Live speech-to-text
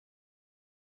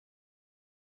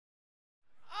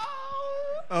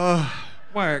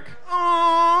Work.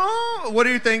 Oh, what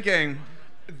are you thinking?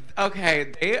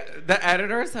 Okay, the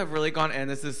editors have really gone in.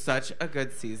 This is such a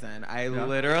good season. I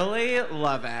literally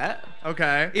love it.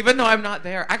 Okay. Even though I'm not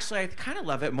there. Actually, I kind of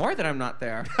love it more that I'm not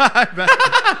there.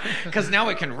 Because now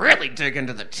we can really dig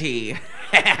into the tea.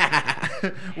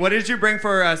 What did you bring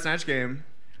for Snatch Game?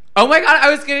 Oh my God, I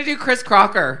was going to do Chris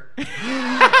Crocker.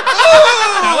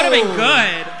 That would have been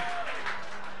good.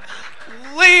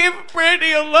 Leave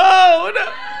Brittany alone.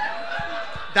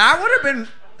 That would have been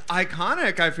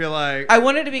iconic, I feel like. I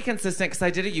wanted to be consistent because I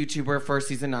did a YouTuber for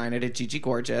season 9. I did Gigi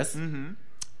Gorgeous. Mm-hmm.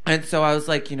 And so I was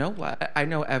like, you know what? I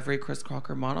know every Chris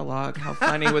Crocker monologue. How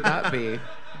funny would that be?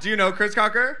 Do you know Chris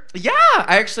Crocker? Yeah.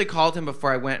 I actually called him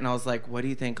before I went and I was like, what do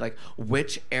you think? Like,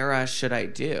 which era should I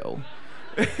do?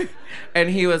 And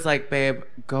he was like, babe,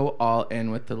 go all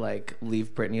in with the like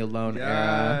leave Brittany alone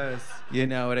era. You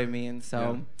know what I mean?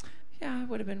 So yeah, it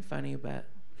would have been funny, but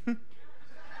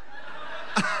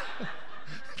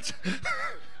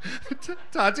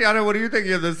Tatianna, what are you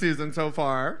thinking of this season so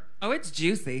far? Oh, it's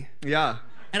juicy. Yeah.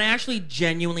 And I actually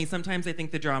genuinely, sometimes I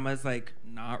think the drama is like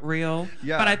not real.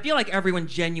 Yeah. But I feel like everyone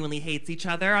genuinely hates each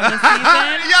other on this season.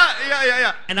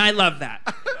 Yeah. And I love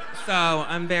that. So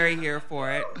I'm very here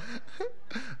for it.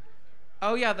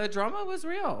 oh yeah, the drama was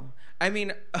real. I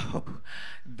mean,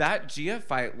 that Gia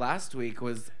fight last week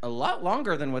was a lot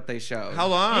longer than what they showed. How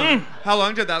long? How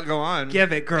long did that go on?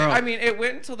 Give it, girl. I mean, it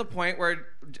went until the point where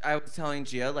I was telling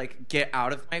Gia, like, get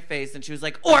out of my face. And she was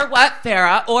like, or what,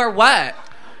 Farrah? Or what?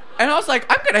 And I was like,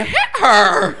 I'm going to hit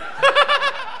her.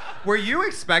 Were you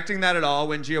expecting that at all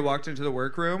when Gia walked into the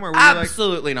workroom? Or were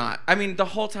Absolutely not. I mean, the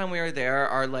whole time we were there,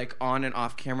 our like on and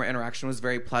off camera interaction was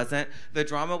very pleasant. The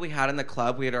drama we had in the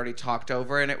club, we had already talked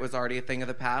over, and it was already a thing of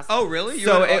the past. Oh, really?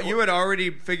 You had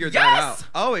already figured that out.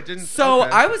 Oh, it didn't. So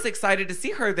I was excited to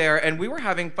see her there, and we were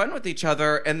having fun with each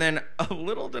other. And then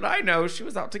little did I know, she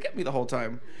was out to get me the whole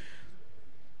time.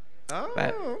 Oh,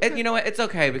 But okay. and you know what? It's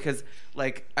okay because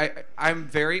like I'm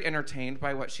very entertained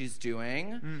by what she's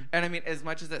doing, and I mean, as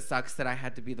much as it sucks that I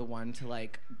had to be the one to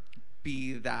like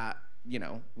be that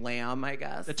lamb, I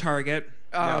guess The target.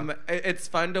 It's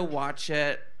fun to watch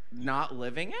it not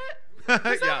living it.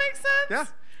 Does that make sense? Yeah.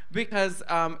 Because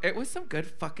it was some good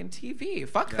fucking TV.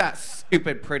 Fuck that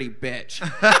stupid pretty bitch.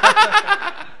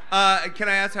 Can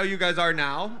I ask how you guys are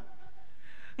now?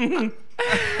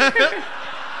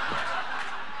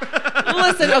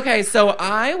 Listen, okay, so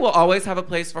I will always have a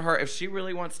place for her. If she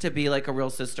really wants to be like a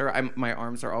real sister, my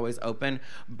arms are always open.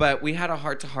 But we had a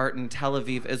heart-to-heart in Tel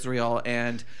Aviv, Israel,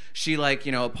 and she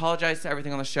apologized to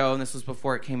everything on the show, and this was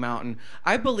before it came out, and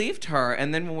I believed her.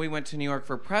 And then when we went to New York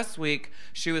for press week,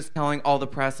 she was telling all the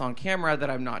press on camera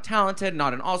that I'm not talented,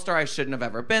 not an all-star, I shouldn't have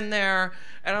ever been there.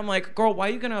 And I'm like, girl, why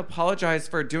are you going to apologize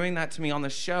for doing that to me on the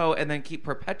show and then keep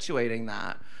perpetuating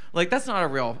that? Like, that's not a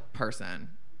real person.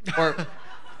 Or...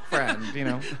 friend,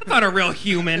 Not a real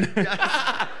human.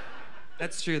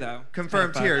 That's true, though.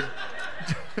 Confirmed here.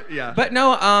 Yeah. But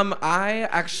no, I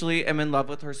actually am in love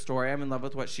with her story. I'm in love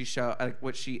with what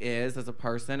what she is as a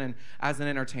person and as an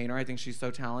entertainer. I think she's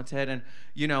so talented, and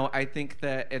I think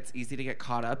that it's easy to get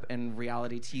caught up in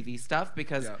reality TV stuff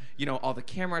because all the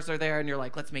cameras are there, and you're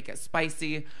like, let's make it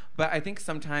spicy. But I think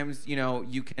sometimes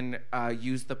you can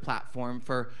use the platform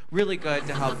for really good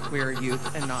to help queer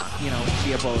youth and not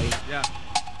be a bully. Yeah.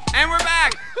 And we're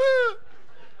back.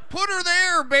 Put her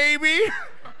there, baby.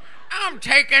 I'm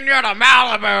taking you to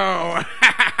Malibu.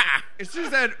 She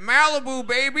said, Malibu,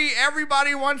 baby.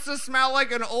 Everybody wants to smell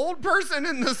like an old person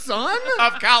in the sun?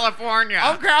 Of California.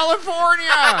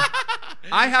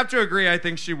 I have to agree. I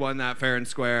think she won that fair and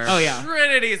square. Oh, yeah.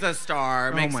 Trinity's a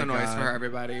star. Makes my a noise God. for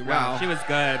everybody. Wow. She was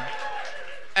good.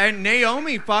 And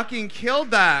Naomi fucking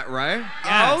killed that, right?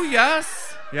 Yes. Oh, yes.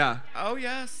 Yeah. Oh,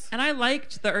 yes. And I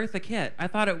liked the Eartha Kitt. I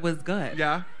thought it was good.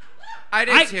 Yeah. I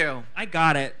did too. I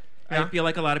got it. Yeah. I feel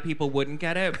like a lot of people wouldn't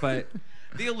get it, but...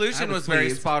 The illusion I was very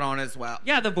pleased. spot on as well.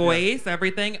 Yeah, the voice,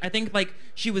 everything. I think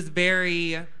she was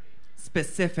very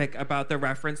specific about the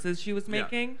references she was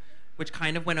making, which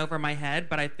kind of went over my head,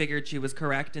 but I figured she was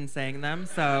correct in saying them,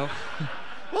 so...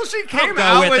 Well, she I'll came go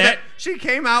out with with it. She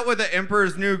came out with the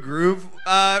Emperor's New Groove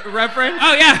reference.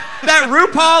 Oh, yeah. That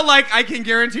RuPaul, I can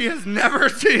guarantee, has never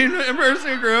seen Emperor's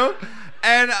New Groove.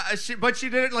 And she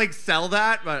didn't sell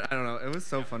that, but I don't know. It was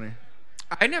so funny.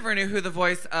 I never knew who the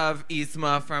voice of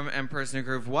Yzma from Emperor's New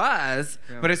Groove was,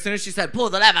 but as soon as she said, pull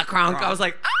the lever, Kronk, I was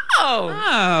like, oh!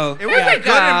 Oh. It was a we good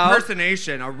go.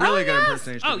 impersonation, a really good yes.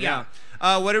 impersonation. Oh, yeah.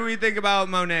 What do we think about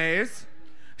Monet's?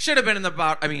 Should have been in the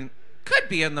bottom. I mean, could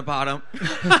be in the bottom.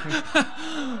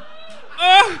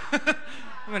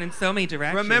 Went in so many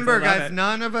directions. Remember, I love guys, it.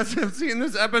 none of us have seen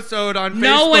this episode on Facebook.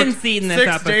 No one's seen this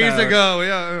 6 episode. days ago.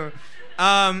 Yeah.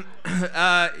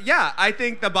 Yeah, I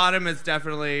think the bottom is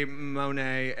definitely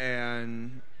Monet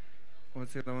and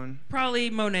what's the other one? Probably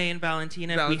Monet and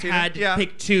Valentina. Valentina? We had to Yeah.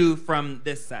 pick 2 from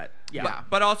this set. Yeah.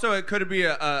 But also it could be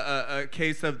a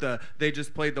case of they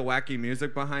just played the wacky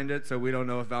music behind it, so we don't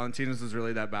know if Valentina's was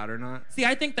really that bad or not. See,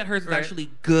 I think that hers is Right.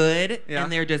 actually good, Yeah.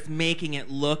 and they're just making it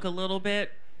look a little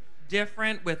bit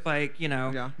different with, like,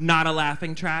 Yeah. not a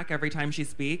laughing track every time she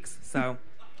speaks. So,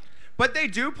 But they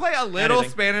do play a little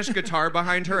Editing. Spanish guitar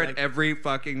behind her at every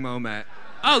fucking moment.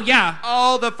 oh yeah,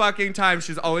 All the fucking time.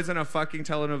 She's always in a fucking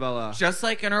telenovela. Just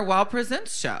like in her Wild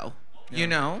Presents show, you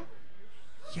know?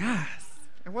 yes.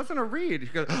 It wasn't a read. She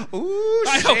goes, ooh,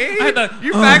 I know. shade. I thought,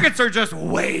 You faggots are just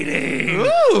waiting.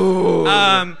 Ooh.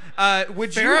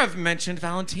 Would Farrah you have mentioned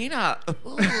Valentina.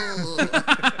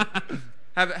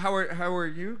 how are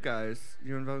you guys?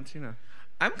 You and Valentina?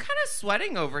 I'm kind of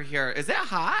sweating over here. Is it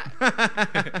hot?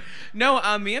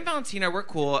 No, me and Valentina, we're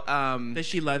cool. Does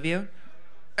she love you?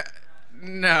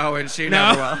 No, and she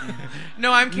No? never will.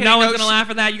 No, I'm kidding. No one's No, gonna laugh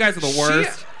at that. You guys are the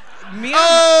worst. Me and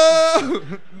Oh!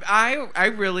 I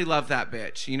really love that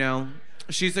bitch, you know?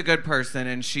 She's a good person,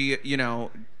 and she,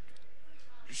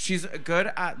 she's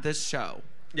good at this show,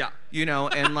 Yeah. you know?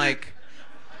 And, like,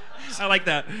 I like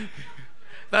that.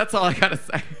 that's all I gotta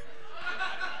say.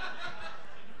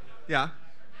 Yeah.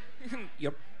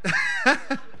 Yep.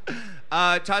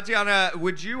 Tatianna,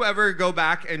 would you ever go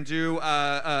back and do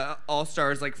All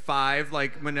Stars like 5,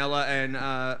 like Manila and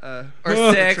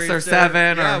Or 6 or Teresa?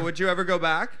 7 Yeah. or... Would you ever go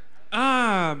back?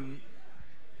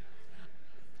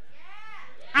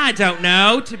 I don't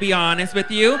know, to be honest with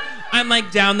you. I'm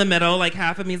like down the middle. Like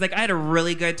half of me is like, I had a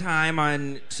really good time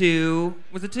on 2.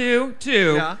 Was it 2?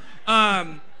 2. Yeah.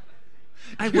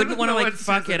 I wouldn't want to know like what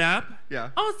fuck season. it up. Yeah.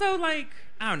 Also, like,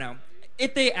 I don't know.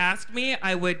 If they asked me,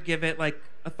 I would give it like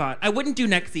a thought. I wouldn't do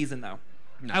next season though.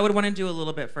 No. I would want to do a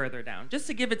little bit further down, just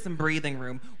to give it some breathing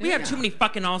room. We have too many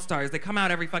fucking all-stars. They come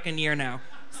out every fucking year now.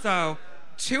 So,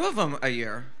 2 of them a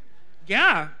year.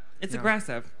 yeah, it's Yeah.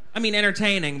 aggressive. I mean,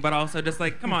 entertaining, but also just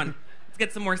like, come on, let's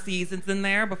get some more seasons in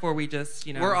there before we just,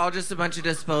 We're all just a bunch of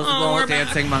disposable Oh, we're back.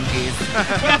 dancing monkeys.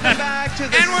 Welcome back to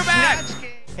the And we're back. Snatch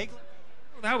Game.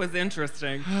 That was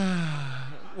interesting.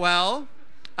 Well,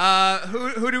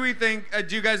 who do we think?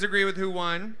 Do you guys agree with who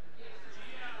won?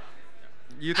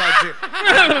 You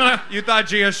thought you thought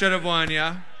Gia should have won,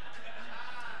 yeah?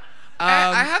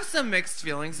 I have some mixed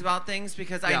feelings about things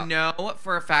because Yeah. I know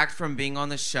for a fact from being on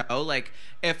the show, like,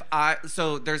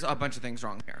 so there's a bunch of things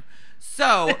wrong here.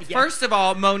 So, Yeah. first of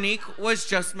all, Monique was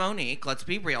just Monique. Let's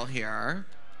be real here.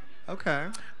 Okay.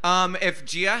 If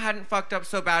Gia hadn't fucked up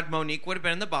so bad, Monique would have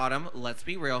been in the bottom. Let's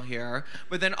be real here.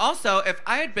 But then also, if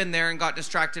I had been there and got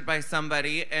distracted by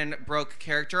somebody and broke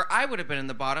character, I would have been in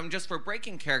the bottom just for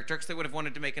breaking character because they would have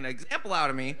wanted to make an example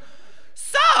out of me.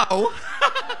 So,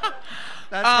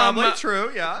 That's probably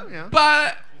true. Yeah. Yeah.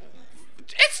 but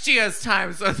it's Gia's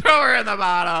time, so throw her in the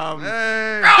bottom.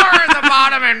 Hey. Throw her in the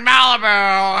bottom in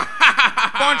Malibu.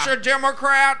 Bunch of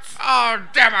Democrats. Oh,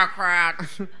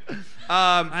 Democrats.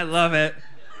 I love it.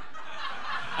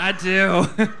 I do.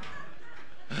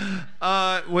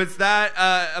 Was that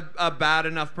a bad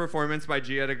enough performance by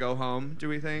Gia to go home? Do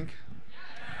we think?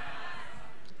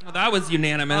 Well, that was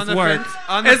unanimous On the work. fence?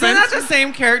 On the Isn't that fence? the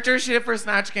same character she did for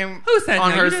Snatch Game Who said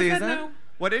on no? her You just season? said no.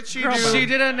 What did she Girl, do? She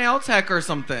did a nail tech or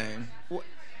something.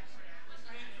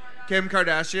 Kim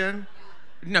Kardashian.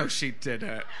 No, she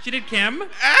didn't. She did Kim.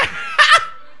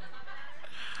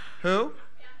 Who?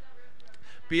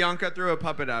 Bianca threw a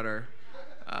puppet at her.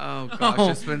 Oh gosh, Oh.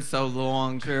 it's been so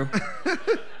long. True.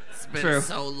 It's been True.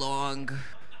 so long.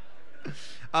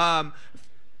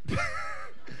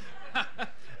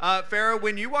 Farrah,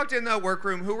 when you walked in the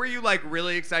workroom, who were you like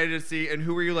really excited to see, and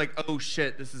who were you like, oh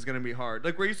shit, this is gonna be hard?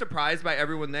 Like, were you surprised by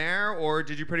everyone there, or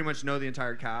did you pretty much know the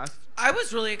entire cast? I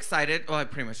was really excited. Well, I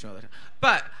pretty much know that.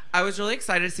 But I was really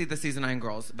excited to see the season 9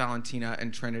 girls, Valentina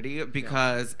and Trinity,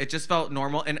 because it just felt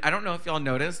normal. And I don't know if y'all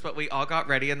noticed, but we all got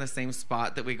ready in the same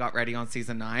spot that we got ready on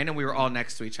season 9, and we were all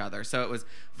next to each other. So it was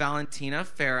Valentina,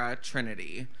 Farrah,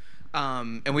 Trinity.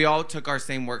 And we all took our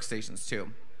same workstations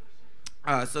too.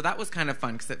 So that was kind of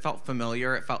fun because it felt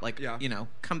familiar. It felt like, you know,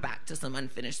 come back to some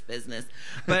unfinished business.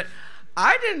 But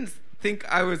I didn't think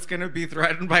I was going to be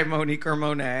threatened by Monique or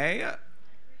Monet.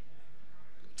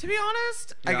 To be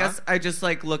honest, I guess I just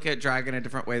like look at drag in a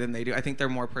different way than they do. I think they're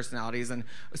more personalities, and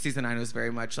season 9 was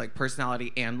very much like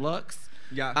personality and looks.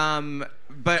 Yeah.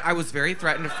 But I was very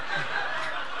threatened.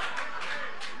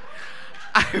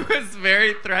 I was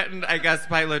very threatened, I guess,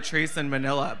 by Latrice and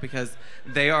Manila because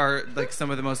they are like some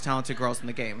of the most talented girls in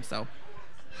the game. So,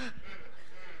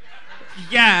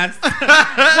 yes,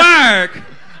 work.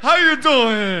 How you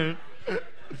doing?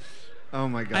 Oh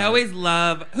my god. I always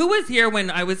love. Who was here when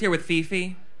I was here with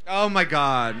Fifi? Oh my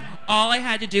god. All I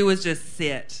had to do was just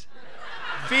sit.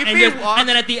 Fifi And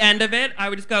then at the end of it, I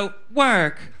would just go,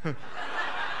 work.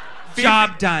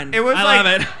 Job done. It was I like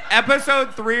love it.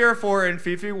 episode 3 or 4, and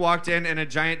Fifi walked in a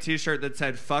giant t-shirt that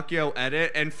said "Fuck yo,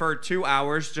 edit," and for 2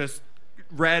 hours just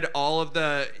read all of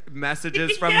the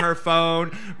messages from her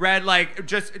phone, read like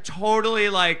just totally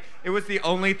like it was the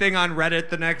only thing on Reddit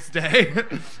the next day.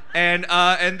 and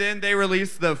then they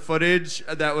released the footage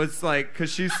that was like,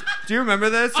 cause she's, do you remember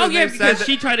this? Oh and yeah, they because said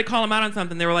she tried to call him out on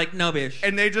something. They were like, no, bish.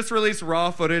 and they just released raw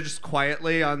footage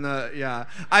quietly on the,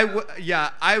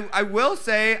 I will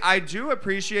say I do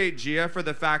appreciate Gia for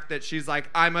the fact that she's like,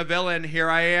 I'm a villain, here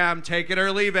I am, take it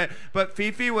or leave it. But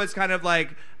Fifi was kind of like,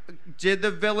 did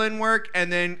the villain work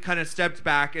and then kind of stepped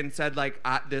back and said like,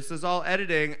 this is all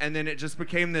editing, and then it just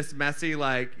became this messy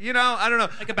like, you know, I don't know,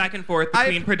 Like a back and forth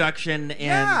between production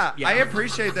and I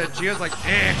appreciate that Gia's like,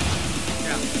 Yeah.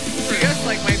 Gia's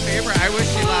like my favorite. I wish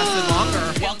she lasted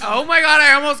longer. Oh my god,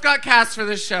 I almost got cast for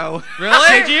this show.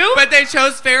 Really? Did you? But they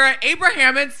chose Farrah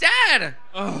Abraham instead.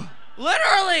 Oh.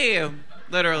 Literally.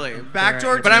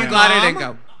 Backdoor But I'm teen glad I mom? didn't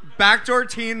go. Backdoor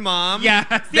teen mom.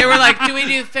 Yes. They were like, do we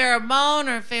do Farrah Moan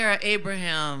or Farrah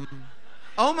Abraham?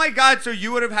 Oh my god, so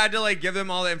you would have had to like give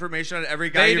them all the information on every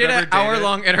guy They you've did ever an dated?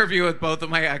 hour-long interview with both of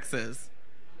my exes.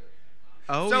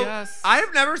 Oh, So yes.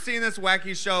 I've never seen this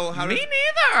wacky show. Me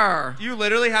neither. You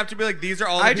literally have to be like, these are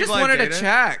all the I people just I've wanted to dated?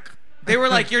 check. They were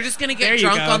like, you're just going to There get you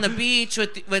drunk go. on the beach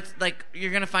with like, you're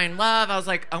going to find love. I was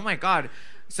like, oh my God.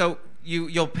 So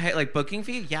you'll pay like booking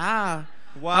fee? Yeah.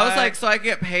 What? I was like, so I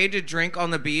get paid to drink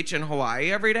on the beach in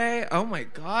Hawaii every day? Oh my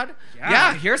God.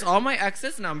 Yeah. Here's all my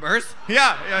exes' numbers.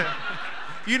 Yeah.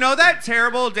 You know that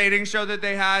terrible dating show that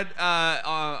they had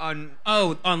on?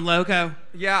 Oh, on Logo.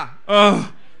 Yeah.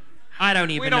 Oh. I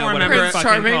don't even We don't know what remember it it. was Prince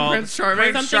fucking Charming, called. Prince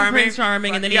Charming. Something Prince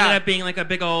Charming, and then he Yeah. ended up being like a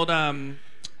big old,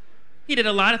 he did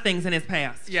a lot of things in his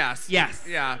past. Yes. Yes.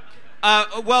 Yeah.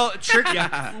 Well,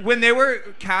 when they were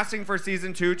casting for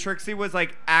season 2, Trixie was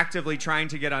like actively trying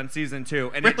to get on season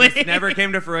 2, and it Really? just never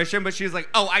came to fruition. But she's like,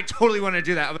 "Oh, I totally want to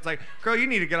do that." I was like, "Girl, you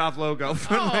need to get off Logo.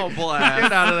 Oh, bless.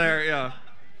 Get out of there." Yeah.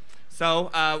 So,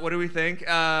 what do we think?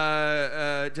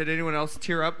 Did anyone else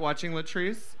tear up watching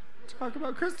Latrice talk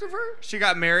about Christopher? She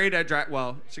got married at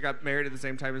she got married at the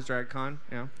same time as DragCon.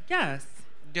 Yeah. Yes.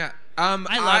 Yeah.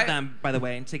 I love them, by the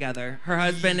way, together. Her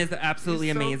husband is absolutely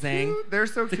He's so amazing. cute. They're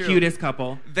so The cute. cutest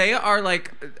couple. They are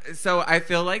like, so I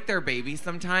feel like they're babies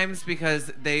sometimes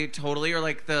because they totally are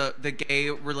like the gay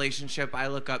relationship I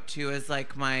look up to as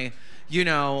like my,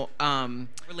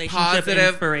 Relationship positive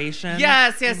inspiration.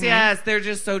 Yes. They're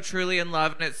just so truly in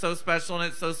love, and it's so special and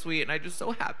it's so sweet, and I'm just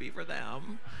so happy for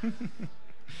them.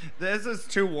 This is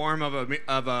too warm of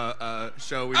a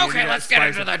show. We Okay, let's get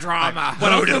into the drama.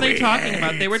 What else were they talking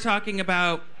about? They were talking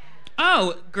about,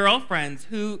 girlfriends.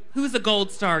 Who's a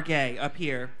gold star gay up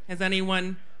here? Has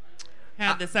anyone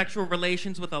had the sexual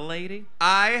relations with a lady?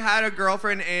 I had a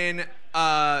girlfriend in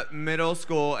middle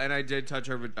school, and I did touch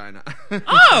her vagina.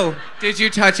 Oh! Did you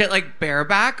touch it like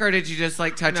bareback, or did you just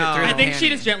like touch No. it through I the think she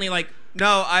panty? just gently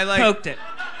No, I like poked it.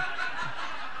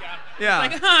 Yeah,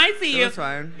 Like, I see it you. was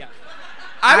fine. Yeah.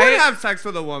 I would I- have sex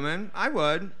with a woman. I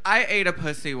would. I ate a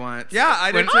pussy once. Yeah,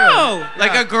 I did too. Oh!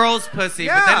 Like Yeah. a girl's pussy,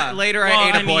 but Yeah. then later Well, I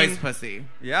ate a I boy's mean- pussy.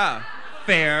 Yeah.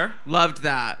 Fair. Loved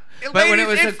that. But Ladies, when it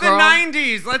was it's a girl, the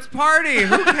 90s. Let's party.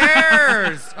 Who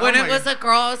cares? When Oh it my was God. a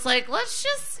girl, I was like, let's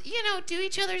just, do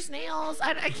each other's nails.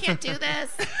 I can't do this.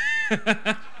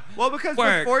 Well, because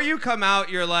Work. before you come out,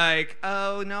 you're like,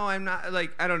 oh, no, I'm not,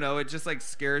 like, I don't know. It just, like,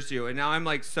 scares you. And now I'm,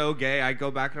 like, so gay. I go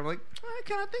back and I'm like, I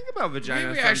kind of think about vagina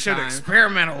maybe I should sometimes.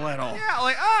 experiment a little. Yeah,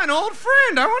 like, an old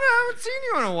friend. I haven't seen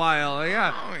you in a while.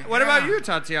 Yeah. Oh, What yeah. about you,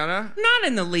 Tatiana? Not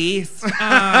in the least.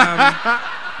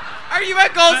 Are you a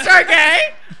Gold Star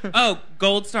gay?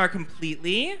 Gold star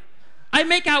completely. I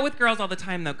make out with girls all the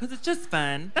time, though, because it's just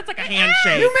fun. That's like a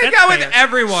handshake. You make That's out with fair.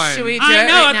 everyone. Should we do I it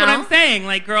know, right that's now? what I'm saying.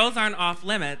 Like, girls aren't off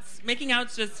limits. Making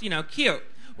out's just, cute.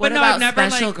 What But no, about I've never,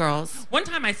 special girls? One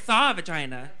time I saw a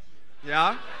vagina.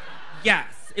 Yeah?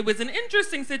 Yes. It was an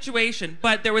interesting situation,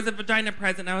 but there was a vagina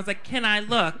present, and I was like, can I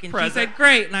look? And Present. she said,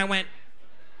 great. And I went...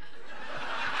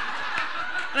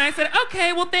 And I said,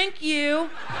 okay, well, thank you.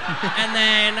 And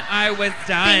then I was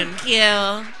done. Thank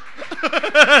you.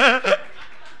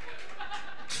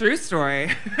 True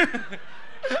story.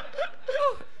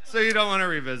 So you don't want to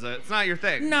revisit. It's not your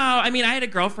thing. No, I mean, I had a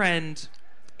girlfriend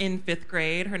in 5th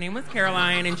grade. Her name was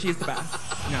Caroline, and she's the best.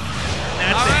 No.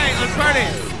 That's All it. right, let's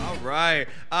party. All right.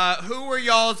 Who were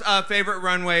y'all's favorite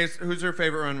runways? Who's your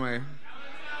favorite runway?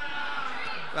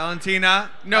 Valentina.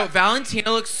 No,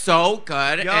 Valentina looks so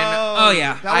good. Yo, And Oh,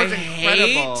 yeah. that was I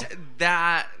incredible. hate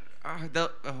that.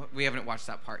 We haven't watched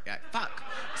that part yet. Fuck.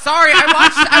 Sorry,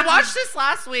 I watched this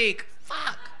last week.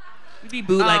 Fuck. You'd be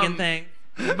bootlegging thing.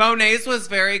 Monet's was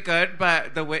very good,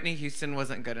 but the Whitney Houston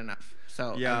wasn't good enough.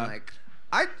 So Yeah. I'm like,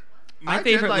 My I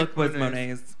favorite did like look was Monet's.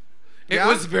 Monet's. it Yeah?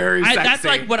 was very sexy. That's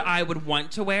like what I would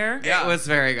want to wear. Yeah. It was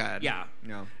very good. Yeah.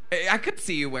 No. I could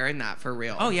see you wearing that for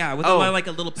real. Oh yeah, with like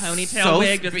a little ponytail So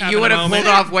wig. Just but having you would a have moment.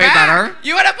 pulled it off way better.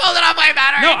 You would have pulled it off way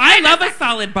better. No, I love a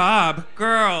solid bob,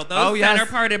 girl. Those Oh, yes.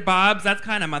 center parted bobs. That's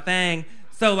kind of my thing.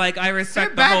 So like, I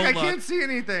respect Sit the whole back. I look. can't see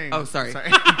anything. Oh, sorry. Sorry.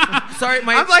 Sorry, I'm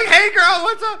like, hey, girl,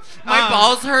 what's up? my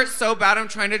balls hurt so bad. I'm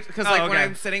trying to because like when okay.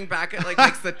 I'm sitting back, it like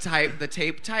makes the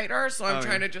tape tighter. So I'm Oh,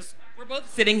 trying yeah. to just We're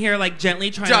both sitting here like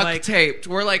gently trying to duct like. taped.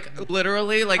 We're like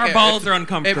literally like Our balls are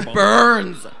uncomfortable. It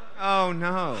burns. Oh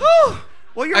no.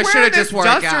 Well, you're I wearing should've this just wore a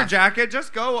duster gap. jacket.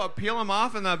 Just go peel them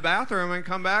off in the bathroom and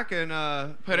come back and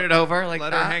Put it over like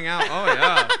let that. her hang out. Oh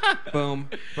yeah. Boom.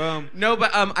 Boom. No, but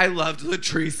I loved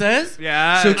Latrice's.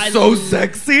 Yeah. She looks I so love-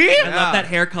 sexy. I Yeah. love that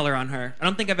hair color on her. I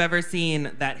don't think I've ever seen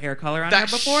that hair color on her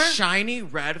That before. shiny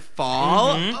red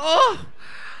fall. Mhm.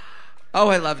 Oh,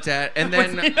 I loved it. And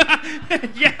then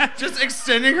Yeah. Just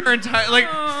extending her entire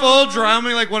full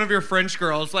drumming like one of your French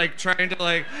girls, like trying to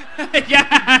like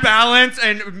Yeah. balance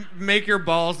and make your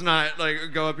balls not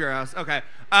like go up your ass. Okay.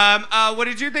 What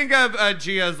did you think of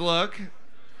Gia's look?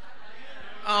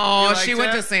 oh, You she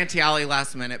liked went it? to Santiali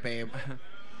last minute, babe.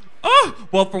 Oh,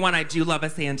 well, for one, I do love a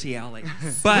Santiali,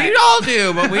 but We all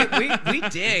do, but we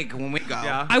dig when we go.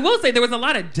 Yeah. I will say there was a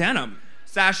lot of denim.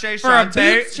 Sachet For a Shantae,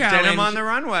 boots challenge, denim on the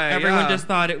runway. Everyone yeah. just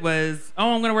thought it was,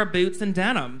 oh, I'm gonna wear boots and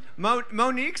denim.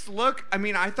 Monique's look. I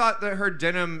mean, I thought that her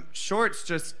denim shorts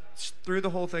just threw the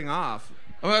whole thing off.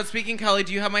 Well, speaking, Kelly,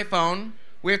 do you have my phone?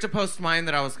 We have to post mine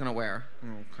that I was gonna wear.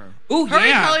 Okay. Ooh, Hurry,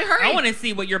 yeah. Kelly, hurry. I want to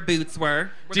see what your boots were.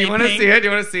 Do you want to see it? Do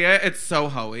you want to see it? It's so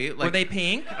hoey. Like, Were they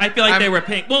pink? I feel like they I'm- were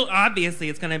pink. Well, obviously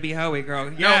it's gonna be hoey, girl.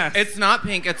 No, Yes. it's not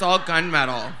pink. It's all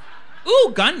gunmetal.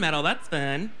 Ooh, gunmetal. That's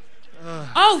fun.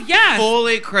 Oh yes.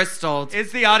 Fully crystalled.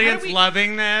 Is the audience How do we-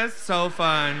 loving this? So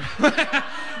fun.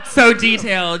 So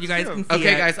detailed. You guys can see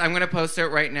Okay, it. guys, I'm gonna post it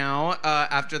right now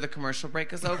after the commercial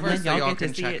break is over, then so y'all y'all get to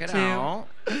can see check it it too. out.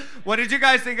 What did you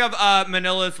guys think of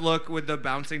Manila's look with the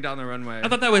bouncing down the runway? I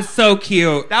thought that was so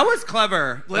cute. that was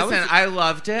clever. That Listen, was- I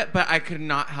loved it, but I could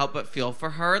not help but feel for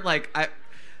her. Like,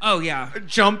 Oh yeah.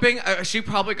 jumping, she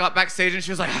probably got backstage and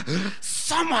she was like,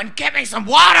 "Someone get me some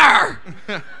water!"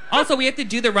 Also, we have to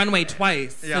do the runway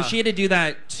twice, Yeah. so she had to do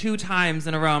that 2 times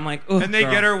in a row. I'm like, oh. and they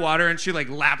get her water and she like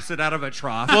laps it out of a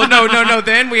trough. Well, no.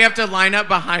 Then we have to line up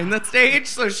behind the stage,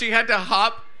 so she had to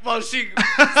hop while she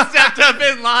stepped up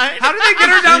in line. How did they get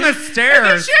her down the And then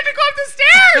stairs? she had to go up the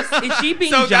stairs. Is she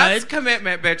being So that's judged?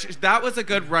 commitment, bitch. That was a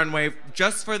good runway,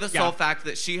 just for the Yeah. sole fact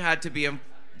that she had to be in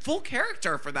full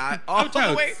character for that Oh, all the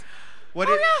totes. way.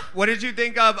 What did you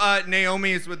think of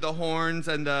Naomi's with the horns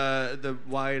and the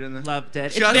white and the? Loved it.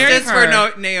 It's very Justice for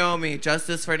her. Naomi.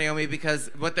 Justice for Naomi, because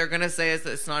what they're gonna say is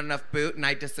that it's not enough boot, and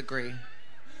I disagree.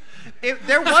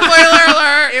 There was Spoiler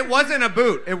alert! It wasn't a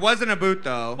boot. It wasn't a boot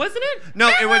though. Wasn't it? No,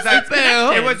 it was a It's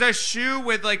connected. it was a shoe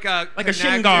with like a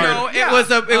shin connect- guard. No, it Yeah. was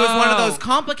one of those Oh.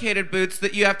 complicated boots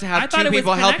that you have to I have thought two it was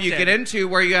people help you connected. get into,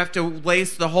 where you have to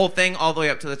lace the whole thing all the way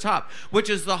up to the top, which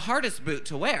is the hardest boot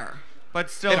to wear.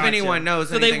 But still, If anyone knows,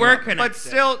 So they anything were about- connected. But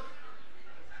still,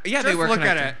 yeah, just they were look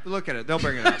connected. at it. Look at it. They'll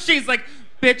bring it up. She's like,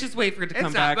 bitch, just wait for it to come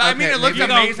It's back. not, but I mean, Okay, it looks you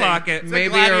amazing. don't clock it. It's a Maybe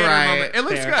gladiator you're right. moment. It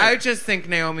looks There. good. I just think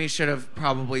Naomi should have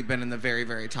probably been in the very,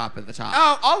 very top of the top.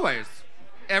 Oh, always.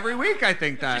 Every week, I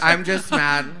think that. I'm just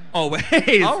mad. Always.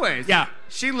 always. Yeah.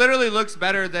 She literally looks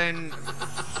better than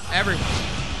everyone.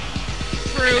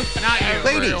 Truth. Not you.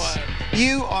 Ladies,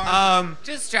 you are.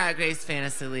 Just Drag Race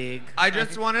Fantasy League. I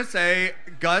just want to say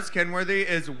Gus Kenworthy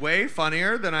is way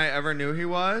funnier than I ever knew he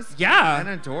was. Yeah. And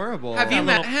adorable. Have you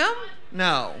met him?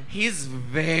 No. He's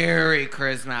very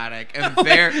charismatic and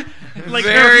very, Like,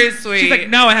 very no, sweet. She's like,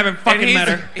 no, I haven't and fucking he's, met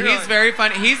her. he's very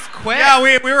funny. He's quick. Yeah,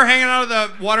 we were hanging out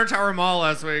at the Water Tower Mall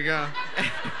last week.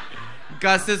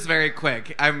 Gus is very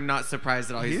quick. I'm not surprised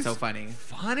at all. He's He's so funny.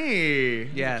 Funny.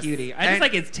 Yes. Cutie. I And- just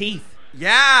like his teeth.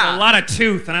 Yeah. A lot of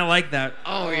tooth, and I like that.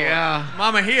 Oh yeah.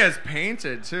 Mama, he is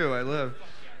painted too. I live.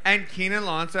 And Keenan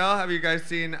Lonsdale, have you guys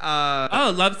seen?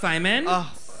 Oh, love Simon.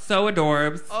 Oh. So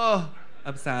adorbs. Oh,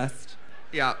 Obsessed.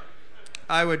 yeah.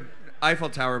 I would Eiffel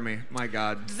Tower me. My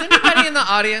God. Does anybody in the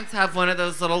audience have one of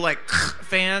those little like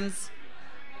fans?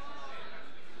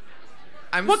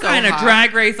 What kind of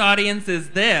Drag Race audience is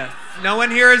this? No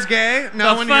one here is gay?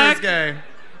 No one here is fuck? gay.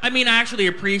 I mean, I actually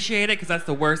appreciate it because that's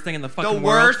the worst thing in the fucking The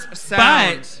world. worst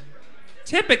sound. But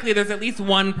typically, there's at least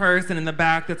one person in the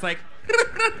back that's like,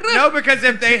 No, because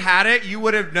if they had it, you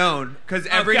would have known. Because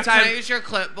every Okay. time, Can I use your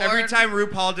clipboard? every time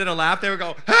RuPaul did a laugh, they would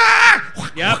go,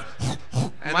 ah! yep.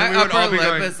 And My then we would all upper be lip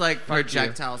going, is like "Fuck you."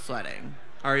 projectile sweating.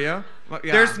 Are you?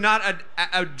 Yeah. There's not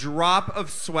a drop of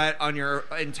sweat on your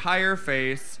entire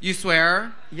face. You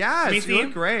swear? Yes, Me you see?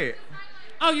 look great.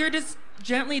 Oh, you're just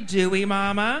gently dewy,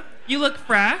 mama. You look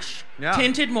fresh. Yeah.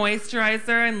 Tinted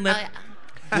moisturizer and lip Oh,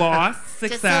 yeah. gloss. Just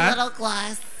Success. a little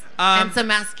gloss and some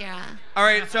mascara. All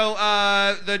right, so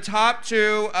the top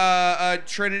two,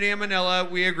 Trinity and Manila,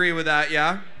 we agree with that,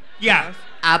 yeah? Yeah.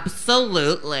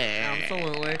 Absolutely.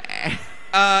 Absolutely.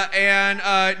 And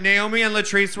Naomi and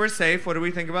Latrice were safe. What do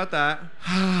we think about that?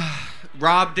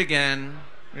 Robbed again.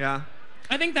 Yeah.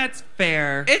 I think that's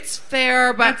fair. It's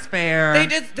fair, but That's fair.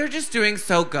 they're just doing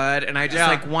so good, and I just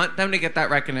Yeah. want them to get that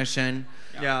recognition.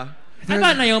 Yeah. I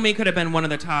thought Naomi could have been one of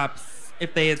the tops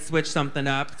if they had switched something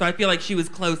up. So I feel like she was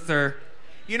closer.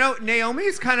 You know,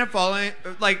 Naomi's kind of falling,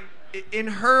 like, in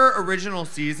her original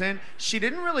season, she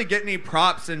didn't really get any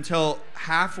props until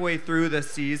halfway through the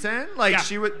season. Like,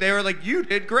 Yeah. they were like, you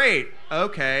did great.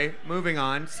 Okay, moving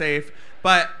on, safe.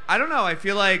 But I don't know. I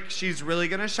feel like she's really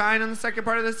going to shine in the second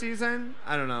part of the season.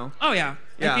 I don't know. Oh, yeah.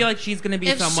 Yeah. I feel like she's going to be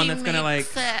If someone she that's going to, like,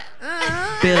 makes it.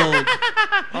 build.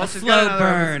 Well, she's got slow another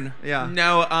burn. episode. Yeah.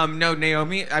 No,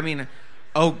 Naomi. I mean,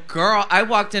 oh girl, I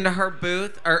walked into her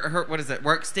booth or her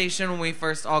workstation when we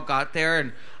first all got there,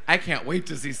 and I can't wait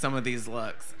to see some of these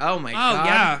looks. Oh my god.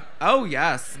 yeah. Oh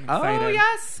yes. Oh excited.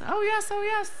 yes. Oh yes. Oh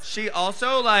yes. She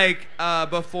also, like,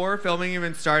 before filming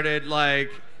even started,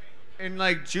 like, in,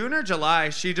 like, June or July,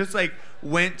 she just, like,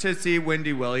 went to see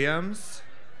Wendy Williams.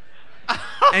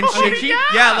 And she,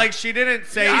 yeah, like, she didn't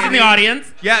say She's in any- the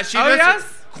audience. Yeah, she Oh, just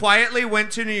yes? quietly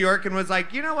went to New York and was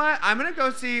like, you know what? I'm going to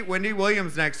go see Wendy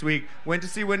Williams next week. Went to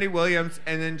see Wendy Williams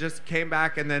and then just came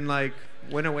back and then, like,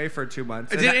 went away for 2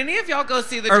 months. Did any of y'all go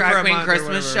see the Or for Drag a Queen month or Christmas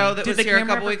whatever. show that Did was the here a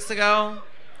camera couple ever- weeks ago?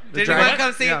 Did drag- anyone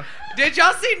come see? Yeah. Did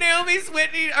y'all see Naomi's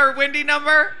Wendy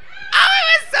number? Oh,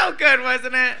 it was so good,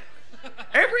 wasn't it?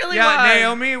 It really was. Yeah,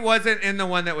 Naomi wasn't in the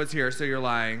one that was here, so you're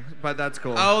lying. But that's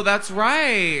cool. Oh, that's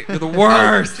right. You're the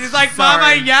worst. She's like, Sorry.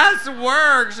 Mama, yes,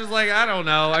 work. She's like, I don't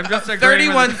know. I'm just agreeing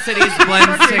 31 with- cities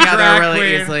blends together drag really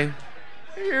queen. easily.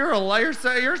 You're a liar.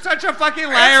 You're such a fucking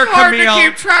liar, It's hard Camille. to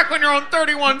keep track when you're on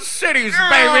 31 cities,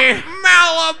 baby.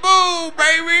 Malibu,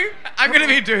 baby. I'm gonna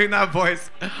be doing that voice.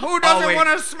 Who doesn't want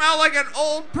to smell like an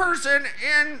old person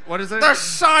in what is it? the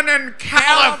sun in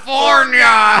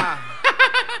California?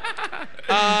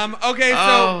 Okay, so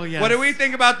Oh, yes. what do we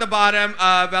think about the bottom?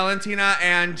 Valentina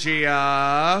and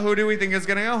Gia. Who do we think is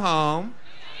gonna go home?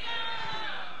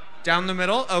 Down the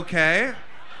middle. Okay.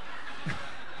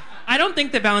 I don't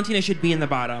think that Valentina should be in the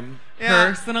bottom. Yeah,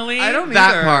 Personally. I don't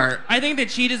That either. part. I think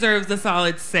that she deserves a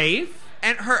solid safe.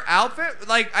 And her outfit,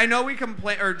 like, I know we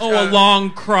complain. Or Oh, a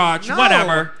long crotch. no.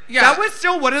 Whatever. Yeah. That was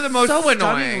still one of the most So stunning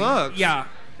annoying. looks. Yeah.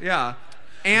 Yeah.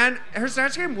 And her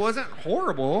snatch game wasn't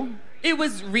horrible. It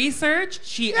was researched.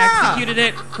 She Yeah. executed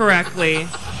it correctly.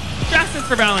 Justice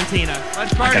for Valentina.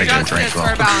 Let's party. Justice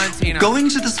for Valentina. Going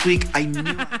into this week, I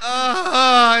knew.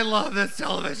 I love this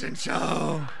television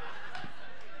show.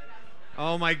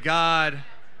 Oh my god.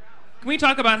 Can we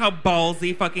talk about how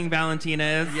ballsy fucking Valentina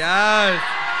is? Yes.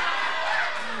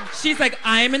 She's like,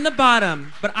 I'm in the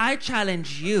bottom, but I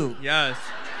challenge you Yes.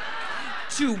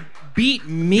 to beat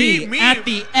me, Beat me. at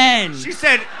the end. She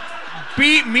said,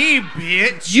 beat me,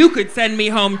 bitch. You could send me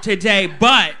home today,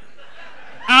 but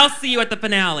I'll see you at the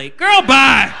finale. Girl,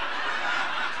 bye.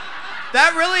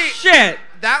 That really, Shit.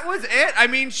 that was it. I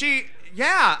mean, she,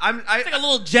 yeah. It's like a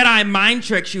little Jedi mind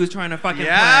trick she was trying to fucking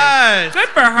Yes. play. Good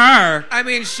for her. I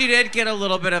mean, she did get a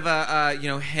little bit of a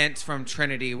hint from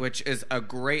Trinity, which is a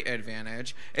great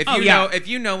advantage. If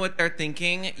you know what they're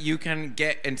thinking, you can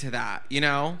get into that. You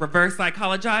know. Reverse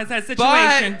psychologize that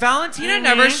situation. But Valentina Mhm.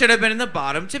 never should have been in the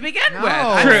bottom to begin No. with.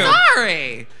 I'm True.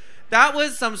 sorry. That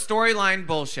was some storyline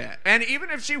bullshit. And even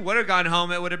if she would have gone home,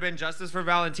 it would have been justice for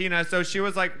Valentina. So she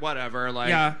was like, whatever. Like,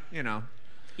 Yeah. you know.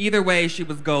 Either way, she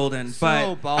was golden.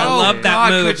 So but I ballsy. love that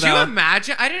God, move, could you though.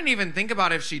 imagine? I didn't even think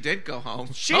about if she did go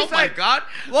home. She's oh my like- God.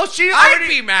 Well, she I'd already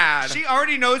be mad. She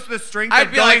already knows the strength I'd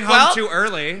of be going like, home well- too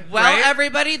early. Well, right?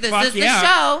 everybody, this Fuck is yeah. the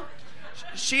show.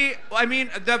 I mean,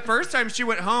 the first time she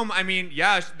went home, I mean,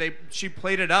 yeah, she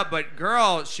played it up, but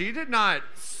girl, she did not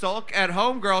sulk at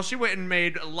home girl. She went and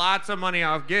made lots of money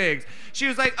off gigs. She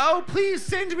was like, oh, please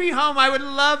send me home. I would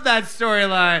love that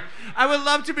storyline. I would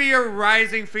love to be your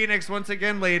rising phoenix once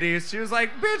again, ladies. She was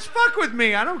like, bitch, fuck with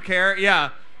me. I don't care.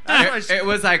 Yeah. It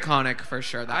was iconic for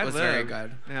sure. That was very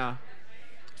good. Yeah.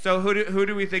 So who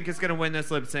do we think is going to win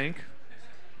this lip sync?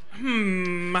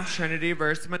 Trinity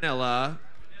versus Manila.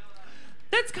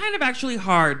 That's kind of actually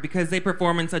hard because they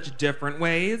perform in such different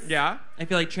ways. Yeah. I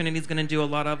feel like Trinity's going to do a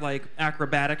lot of like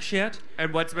acrobatic shit.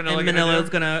 And what's Manila and going to do? Manila's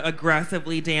going to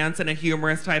aggressively dance in a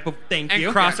humorous type of thank and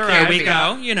you. Cross her Here eyes. we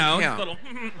go. You know, Yeah. little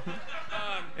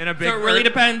in a big so it really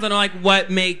depends on like what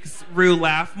makes Rue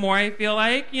laugh more, I feel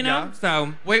like, you know? Yeah.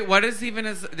 So Wait, what is even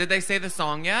did they say the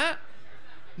song yet?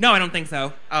 no, I don't think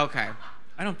so. Okay.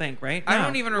 I don't think, right? I No.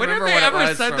 don't even When have remember they what ever it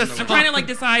was said from the the song? I'm trying to like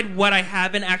decide what I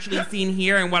haven't actually seen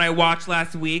here and what I watched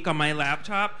last week on my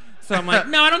laptop. So I'm like,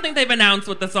 no, I don't think they've announced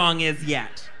what the song is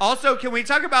yet. Also, can we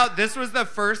talk about this was the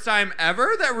first time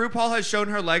ever that RuPaul has shown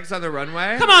her legs on the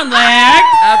runway? Come on, legs.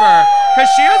 Ever. Because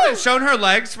she hasn't shown her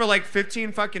legs for like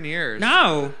 15 fucking years.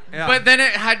 No. Yeah. But then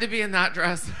it had to be in that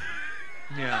dress.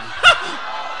 Yeah.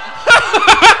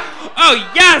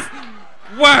 Oh, yes.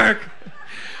 Work.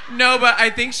 No, but I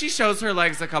think she shows her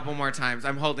legs a couple more times.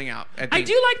 I'm holding out. I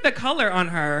do like the color on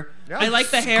her. Yeah. I like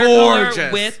the hair Gorgeous.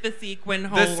 color with the sequin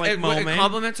whole It moment.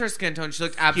 complements her skin tone. She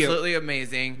looked absolutely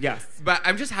amazing. Yes. But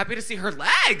I'm just happy to see her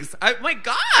legs. My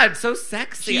God, so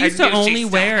sexy. She used I to knew she only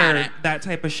still had wear it. that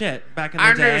type of shit back in the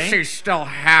I day. knew she still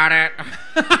had it.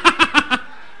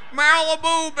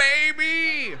 Malibu,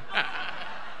 baby.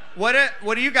 What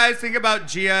do you guys think about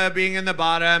Gia being in the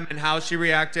bottom and how she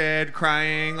reacted,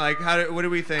 crying? Like, what do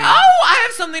we think? Oh, I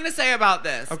have something to say about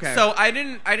this. Okay. So I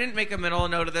didn't make a mental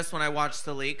note of this when I watched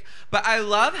the leak, but I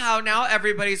love how now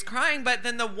everybody's crying. But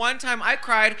then the one time I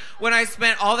cried when I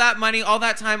spent all that money, all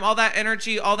that time, all that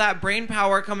energy, all that brain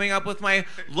power coming up with my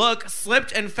look,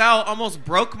 slipped and fell, almost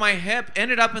broke my hip,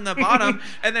 ended up in the bottom,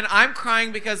 and then I'm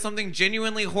crying because something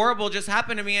genuinely horrible just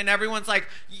happened to me, and everyone's like,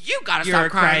 "You gotta You're stop a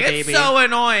crying. It's crybaby." so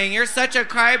annoying. You're such a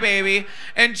crybaby."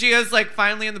 And Gia's like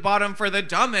finally in the bottom for the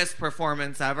dumbest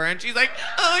performance ever. And she's like,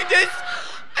 oh,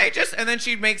 I just, and then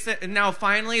she makes it. And now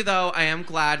finally, though, I am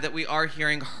glad that we are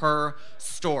hearing her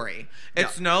story.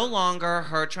 It's no longer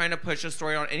her trying to push a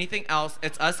story on anything else.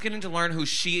 It's us getting to learn who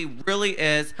she really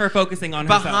is. Her focusing on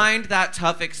herself. Behind that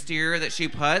tough exterior that she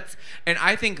puts. And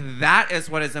I think that is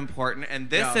what is important. And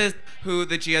this is who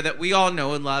the Gia that we all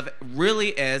know and love really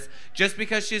is. Just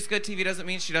because she's good TV doesn't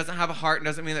mean she doesn't have a heart and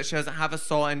doesn't mean that she doesn't have a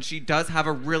soul. And she does have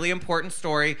a really important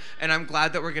story. And I'm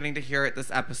glad that we're getting to hear it this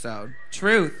episode.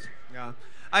 Truth. Yeah.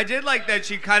 I did like that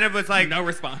she kind of was like... No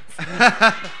response.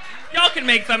 Y'all can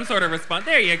make some sort of response.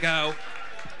 There you go.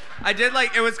 I did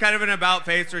like, it was kind of an about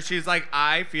face where she's like,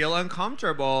 I feel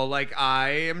uncomfortable. Like, I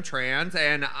am trans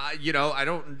and, I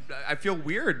feel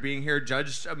weird being here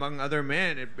judged among other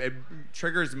men. It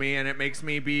triggers me and it makes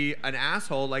me be an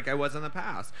asshole like I was in the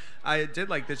past. I did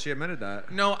like that she admitted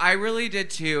that. No, I really did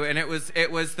too, and it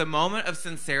was the moment of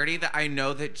sincerity that I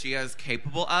know that Gia is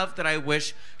capable of, that I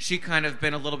wish she kind of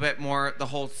been a little bit more the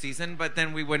whole season, but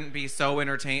then we wouldn't be so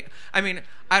entertained. I mean,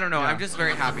 I don't know, I'm just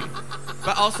very happy.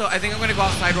 But also, I think I'm gonna go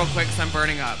outside real quick because I'm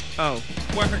burning up. Oh.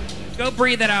 Work. Go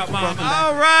breathe it out, Mom.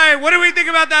 All right. What do we think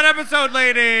about that episode,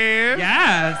 ladies?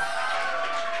 Yes.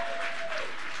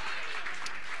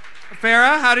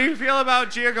 Farrah, how do you feel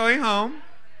about Gia going home?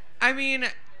 I mean,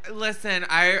 listen,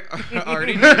 I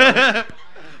already knew.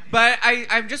 But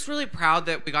I'm just really proud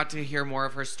that we got to hear more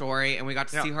of her story and we got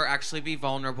to see her actually be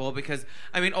vulnerable because,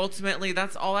 I mean, ultimately,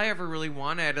 that's all I ever really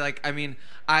wanted. Like, I mean,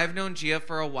 I've known Gia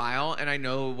for a while and I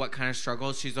know what kind of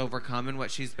struggles she's overcome and what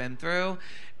she's been through.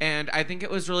 And I think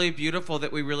it was really beautiful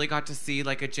that we really got to see,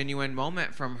 like, a genuine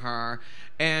moment from her.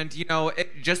 And,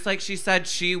 just like she said,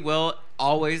 she will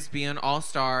always be an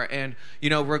all-star. And,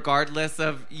 regardless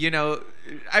of,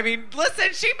 I mean, listen,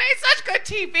 she made such good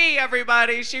TV,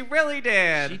 everybody. She really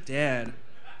did. She did.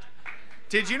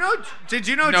 Did you know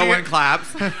No Gia, one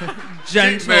claps.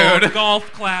 Gentle Mood.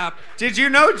 golf clap. Did you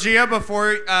know Gia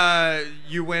before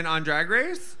you went on Drag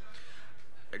Race?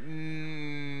 Or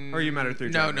you met her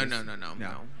through Drag Race?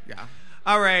 No. Yeah.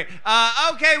 All right.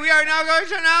 Okay, we are now going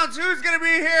to announce who's going to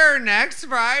be here next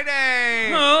Friday.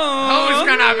 Who's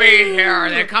gonna be here?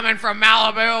 They're coming from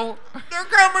Malibu. They're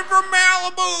coming from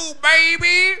Malibu,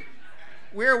 baby.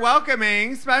 We're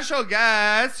welcoming special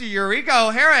guests Eureka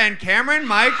O'Hara and Cameron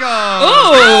Michaels.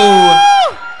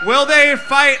 Ooh! Will they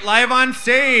fight live on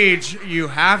stage? You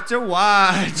have to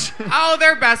watch. Oh,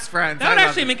 they're best friends. That would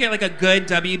actually make it like a good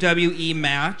WWE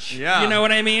match. Yeah. You know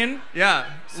what I mean? Yeah.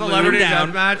 Celebrity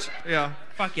down. deathmatch. Yeah.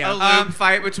 Fuck A yeah. loop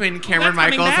fight between Cameron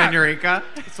that's coming Michaels and back. Eureka.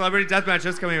 Celebrity Deathmatch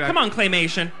is coming back. Come on,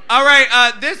 Claymation. All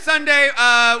right, this Sunday,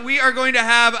 we are going to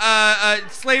have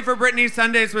Slave for Britney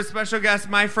Sundays with special guest,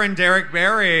 my friend Derek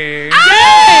Barry.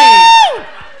 Yay!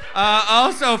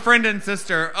 Also, friend and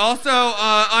sister. Also,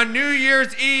 on New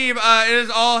Year's Eve, it is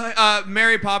all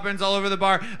Mary Poppins all over the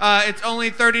bar. It's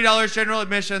only $30 general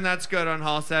admission. That's good on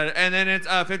Halstead. And then it's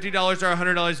 $50 or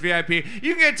 $100 VIP.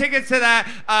 You can get tickets to that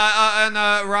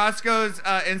on Roscoe's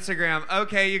Instagram.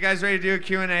 Okay, you guys ready to do a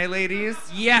Q&A, ladies?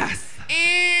 Yes.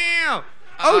 Ew.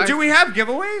 Oh, do we have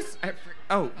giveaways?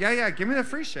 Oh, yeah. Give me the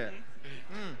free shit.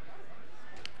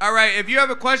 All right, if you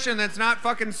have a question that's not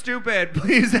fucking stupid,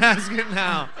 please ask it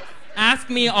now. Ask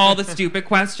me all the stupid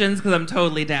questions because I'm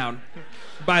totally down.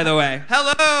 By the way.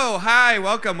 Hello. Hi.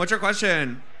 Welcome. What's your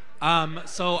question?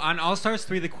 So on All Stars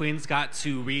 3, the queens got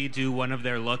to redo one of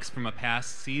their looks from a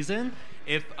past season.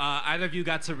 If either of you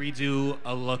got to redo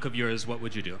a look of yours, what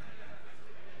would you do?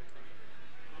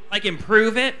 Like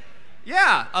improve it?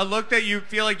 Yeah, a look that you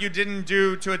feel like you didn't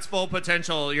do to its full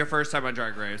potential your first time on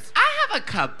Drag Race. I have a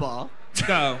couple.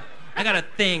 Go. I gotta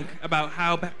think about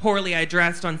how poorly I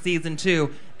dressed on season 2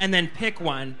 and then pick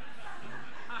one.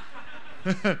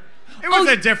 It was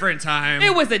a different time.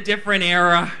 It was a different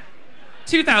era.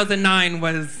 2009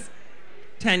 was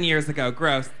 10 years ago.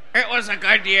 Gross. It was a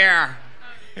good year.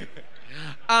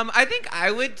 I think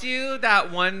I would do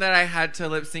that one that I had to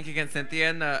lip sync against Cynthia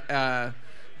in the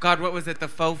God, what was it? The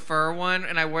faux fur one,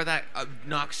 and I wore that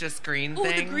obnoxious green thing.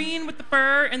 Oh, the green with the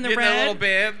fur and the yeah, red. the little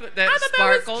bib that I thought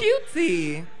sparkled. that was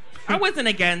cutesy. I wasn't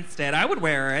against it. I would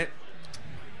wear it.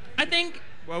 I think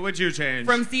What would you change?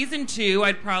 from season 2,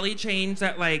 I'd probably change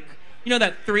that, like, you know,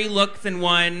 that 3 looks in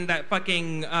one, that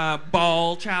fucking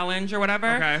ball challenge or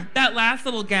whatever. Okay. That last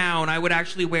little gown, I would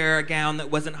actually wear a gown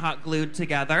that wasn't hot glued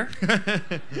together.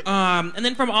 And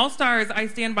then from All Stars, I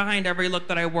stand behind every look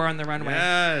that I wore on the runway.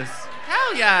 Yes.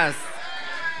 Hell yes.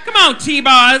 Come on,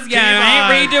 T-Boz. Yeah,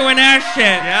 I ain't T-Boz. redoing that shit.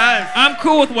 Yes. I'm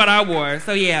cool with what I wore.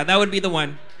 So yeah, that would be the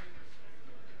one.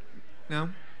 No?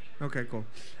 Okay, cool.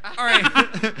 All right.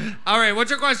 All right, what's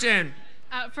your question?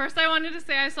 First, I wanted to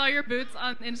say I saw your boots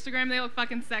on Instagram. They look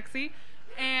fucking sexy.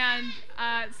 And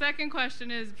second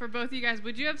question is, for both of you guys,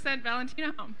 would you have sent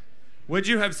Valentina home? Would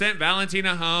you have sent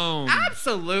Valentina home?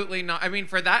 Absolutely not. I mean,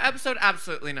 for that episode,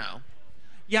 absolutely no.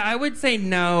 Yeah, I would say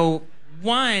no.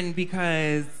 One,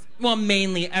 because, well,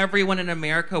 mainly everyone in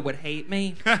America would hate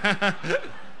me. But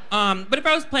if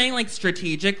I was playing, like,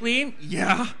 strategically,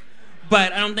 yeah.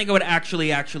 But I don't think I would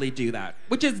actually do that.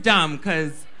 Which is dumb,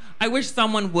 because I wish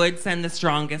someone would send the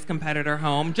strongest competitor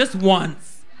home just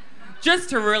once. Just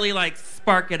to really, like,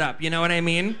 spark it up, you know what I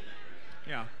mean?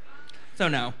 Yeah. So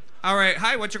no. All right.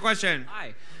 Hi, what's your question?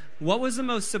 Hi. What was the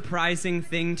most surprising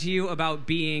thing to you about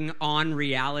being on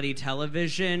reality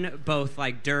television, both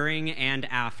like during and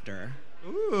after?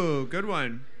 Ooh, good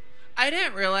one. I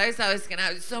didn't realize I was going to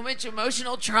have so much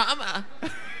emotional trauma.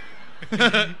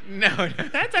 No.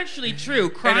 That's actually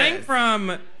true. Crying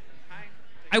from...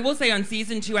 I will say on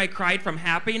season 2, I cried from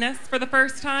happiness for the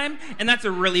first time, and that's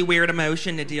a really weird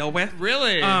emotion to deal with.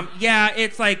 Really? Yeah,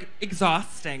 it's like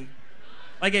exhausting.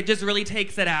 Like it just really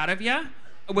takes it out of you,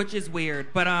 which is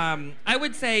weird. But I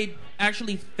would say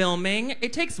actually filming,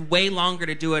 it takes way longer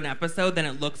to do an episode than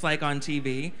it looks like on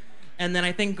TV. And then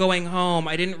I think going home,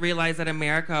 I didn't realize that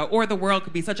America or the world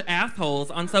could be such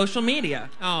assholes on social media.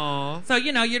 Aww. So,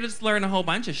 you know, you just learn a whole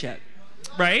bunch of shit.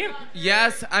 Right?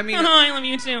 Yes, I mean... I love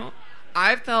you too.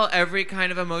 I felt every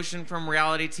kind of emotion from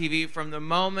reality TV from the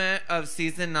moment of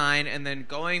season 9 and then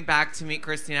going back to meet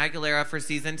Christina Aguilera for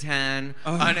season 10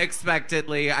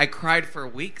 unexpectedly. I cried for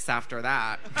weeks after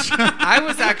that. I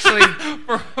was actually...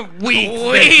 For weeks.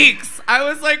 Weeks! I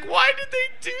was like, why did they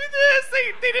do this?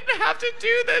 They didn't have to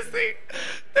do this.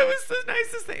 That was the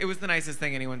nicest thing. It was the nicest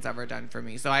thing anyone's ever done for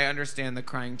me. So I understand the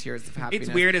crying tears of happiness.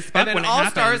 It's weird as fuck and then when it All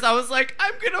happens. Stars, I was like,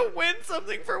 I'm going to win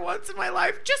something for once in my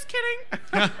life. Just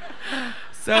kidding.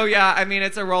 So yeah, I mean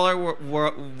it's a roller wind.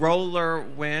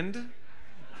 Whirlwind.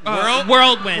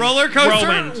 Roller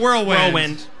coaster?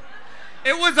 Whirlwind.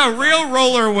 It was a real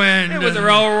roller wind. It was a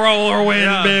roller wind,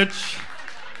 bitch.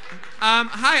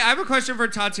 Hi, I have a question for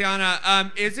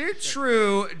Tatianna. Is it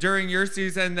true during your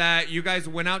season that you guys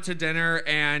went out to dinner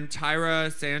and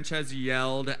Tyra Sanchez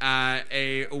yelled at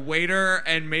a waiter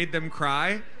and made them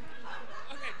cry?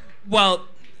 Well,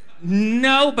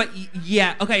 no, but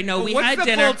yeah. Okay, no, we What's had the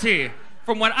dinner. full tea?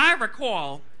 From what I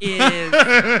recall is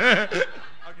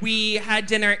we had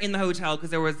dinner in the hotel because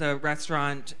there was a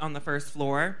restaurant on the first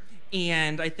floor.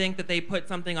 And I think that they put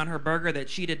something on her burger that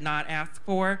she did not ask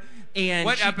for. And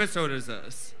What episode is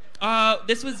this?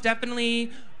 This was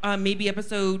definitely maybe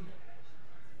episode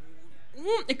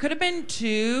It could have been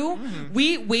 2.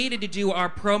 We waited to do our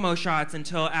promo shots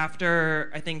until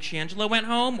after I think Shangela went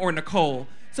home or Nicole.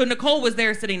 So Nicole was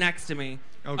there sitting next to me.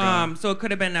 Okay. So it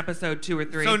could have been episode 2 or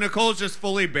 3. So Nicole's just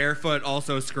fully barefoot,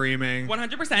 also screaming.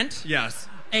 100%. Yes.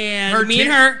 And me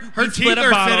and her her we teeth split a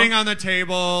are bottle. sitting on the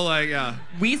table, like yeah.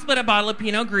 We split a bottle of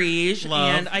Pinot Gris,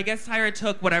 Love. and I guess Tyra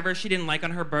took whatever she didn't like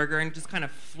on her burger and just kind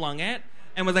of flung it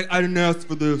and was like, I didn't ask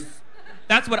for this.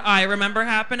 That's what I remember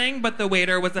happening, but the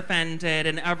waiter was offended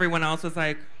and everyone else was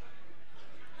like,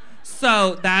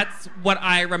 so that's what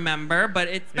I remember, but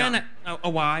it's been a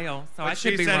while, so But I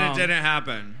could be she said wrong. it didn't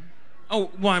happen.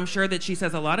 Oh, well, I'm sure that she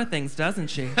says a lot of things, doesn't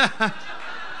she?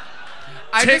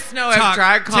 I just know if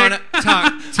DragCon...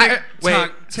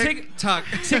 Tick tock.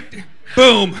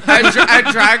 Boom.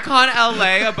 At DragCon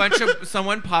LA,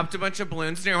 someone popped a bunch of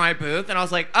balloons near my booth, and I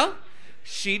was like, oh,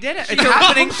 she did it. It's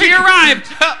happening. She arrived.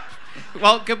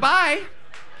 Well, goodbye.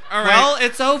 All right. Well,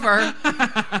 it's over.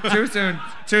 Too soon.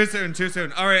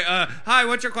 All right. Hi,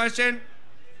 what's your question?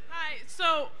 Hi.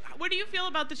 So, what do you feel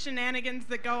about the shenanigans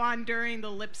that go on during the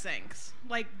lip syncs?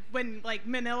 Like when,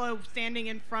 Manila standing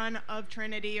in front of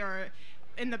Trinity, or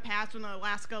in the past when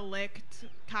Alaska licked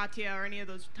Katya, or any of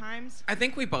those times? I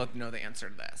think we both know the answer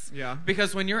to this. Yeah.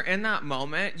 Because when you're in that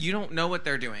moment, you don't know what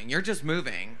they're doing. You're just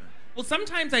moving. Well,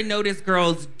 sometimes I notice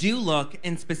girls do look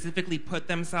and specifically put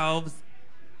themselves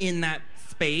in that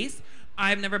space.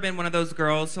 I've never been one of those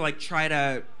girls to try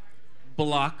to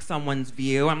block someone's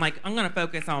view. I'm like, I'm going to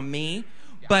focus on me.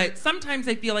 Yeah. But sometimes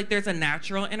I feel like there's a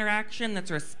natural interaction that's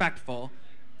respectful.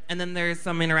 And then there's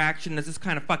some interaction that's just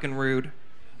kind of fucking rude.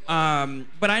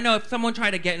 But I know if someone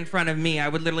tried to get in front of me, I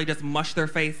would literally just mush their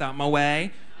face out my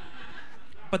way.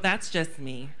 But that's just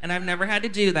me. And I've never had to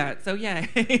do that. So yeah.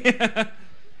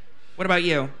 What about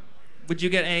you? Would you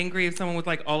get angry if someone was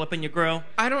all up in your grill?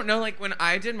 I don't know. When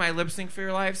I did my Lip Sync for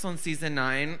Your Lives on season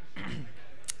 9,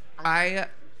 I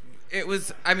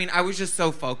was just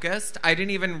so focused. I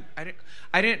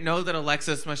didn't know that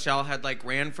Alexis Michelle had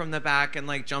ran from the back and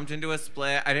jumped into a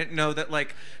split. I didn't know that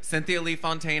Cynthia Lee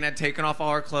Fontaine had taken off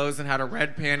all her clothes and had a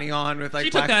red panty on with She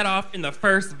took that off in the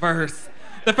first verse.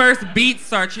 The first beat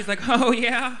starts. She's like, oh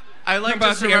yeah. I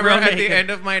just remember at the end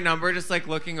of my number just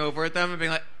looking over at them and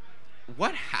being like,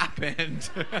 what happened?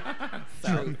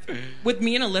 With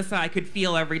me and Alyssa, I could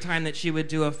feel every time that she would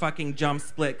do a fucking jump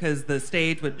split because the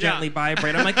stage would gently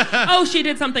vibrate. I'm like, oh, she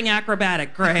did something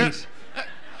acrobatic. Great.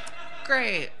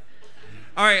 Great.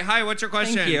 All right. Hi, what's your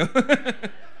question? Thank you.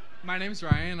 My name's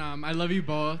Ryan. I love you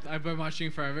both. I've been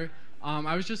watching forever.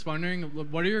 I was just wondering,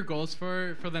 what are your goals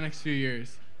for the next few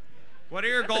years? What are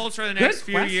your goals for the next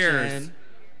few years?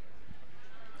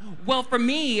 Well, for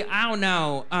me, I don't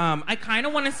know. I kind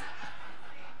of want to...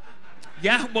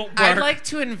 Yeah, well, I'd like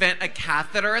to invent a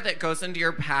catheter that goes into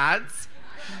your pads,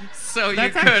 so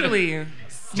that's you could actually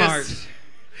smart. Just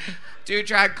do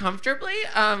drag comfortably.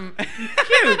 Cute.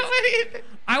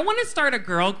 I want to start a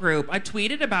girl group. I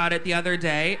tweeted about it the other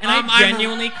day, and I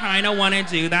genuinely kind of want to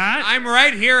do that. I'm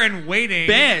right here and waiting,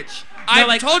 bitch.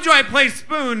 I told you I play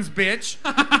spoons, bitch.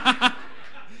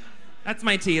 That's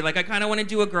my tea. I kind of want to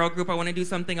do a girl group. I want to do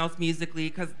something else musically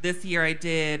because this year I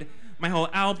did my whole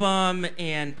album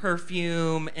and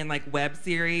perfume and web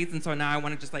series, and so now I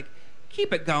want to just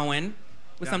keep it going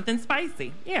with something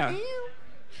spicy. Yeah.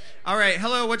 All right.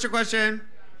 Hello. What's your question?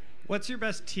 What's your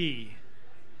best tea?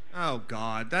 Oh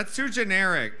God, that's too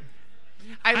generic.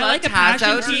 I like a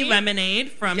passion tea lemonade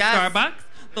from Starbucks,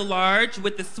 the large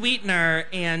with the sweetener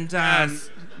and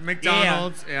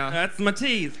McDonald's. Yeah. That's my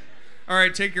teas. All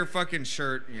right, take your fucking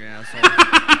shirt, you asshole.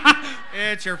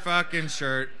 It's your fucking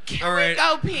shirt. Can we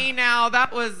go pee now?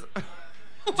 That was...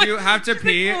 Do you have to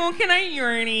pee? Oh, can I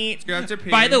urinate? Do you have to pee?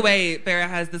 By the way, Farrah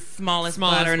has the smallest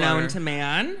bladder known to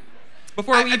man.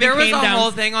 Before we even there was came a down...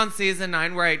 whole thing on season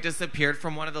 9 where I disappeared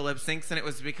from one of the lip syncs, and it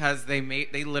was because they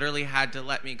literally had to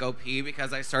let me go pee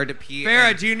because I started to pee.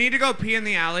 Farrah, do you need to go pee in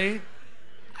the alley?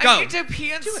 Go. I need to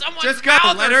pee in someone's Just go.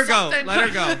 mouth. Let her go. Something. Let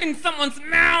her go. In someone's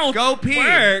mouth. Go pee.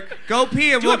 Work. Go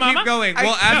pee, and Do we'll it, Mama. keep going.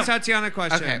 We'll ask Tatianna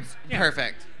questions. Okay. Yeah.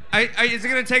 Perfect. Is it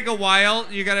gonna take a while?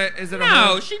 You gotta. Is it a No,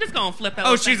 whole... she just gonna flip out.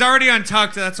 Oh, she's already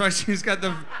untucked. That's why she's got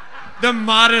the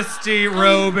modesty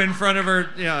robe in front of her.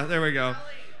 Yeah, there we go.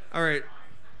 All right.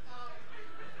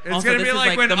 It's Also, gonna this be is,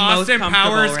 like when the most Austin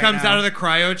comfortable Powers right comes now. out of the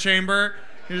cryo chamber.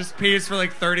 He just pees for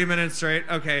 30 minutes straight.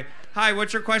 Okay. Hi,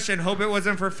 what's your question? Hope it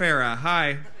wasn't for Farrah.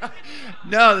 Hi.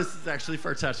 No, this is actually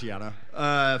for Tatianna.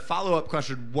 Follow-up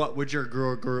question, what would your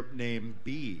girl group name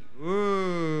be?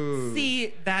 Ooh.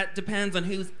 See, that depends on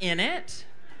who's in it.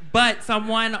 But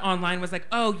someone online was like,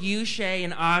 oh, you, Shay,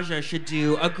 and Aja should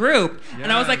do a group. And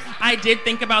I was like, I did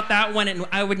think about that one, and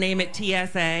I would name it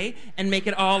TSA and make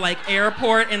it all like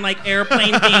airport and like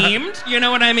airplane themed. You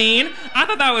know what I mean? I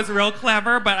thought that was real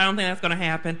clever, but I don't think that's going to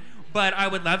happen. But I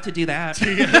would love to do that.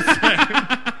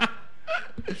 TSA.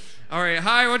 All right.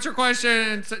 Hi, what's your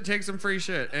question? Take some free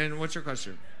shit. And what's your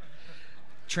question?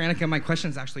 Tranica, my question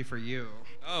is actually for you.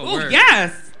 Oh,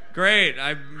 yes. Great.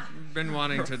 I've been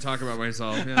wanting to talk about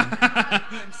myself. Yeah.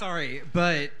 I'm sorry,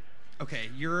 but okay,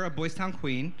 you're a Boys Town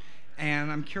queen,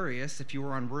 and I'm curious if you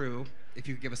were on Rue, if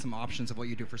you could give us some options of what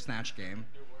you do for Snatch Game.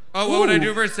 Oh, what would I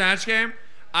do for Snatch Game?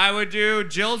 I would do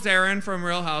Jill Zarin from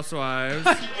Real Housewives.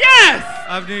 Yes!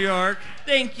 Of New York.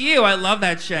 Thank you. I love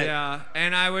that shit. Yeah.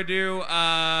 And I would do,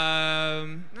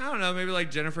 I don't know, maybe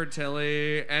like Jennifer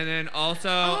Tilly. And then also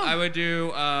I would do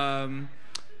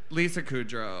Lisa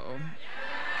Kudrow.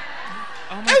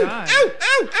 Oh my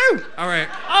God. All right.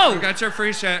 Oh. You got your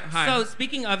free shit. Hi. So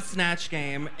speaking of Snatch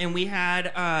Game, and we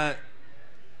had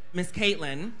Miss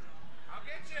Caitlin. I'll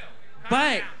get you.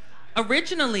 But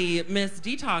originally, Miss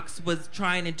Detox was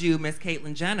trying to do Miss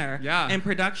Caitlyn Jenner. Yeah. And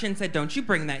production said, don't you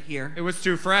bring that here. It was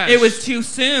too fresh. It was too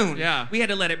soon. Yeah. We had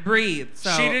to let it breathe.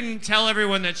 So She didn't tell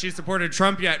everyone that she supported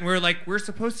Trump yet. And we were like, we're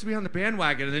supposed to be on the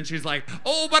bandwagon. And then she's like,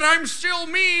 oh, but I'm still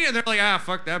me. And they're like,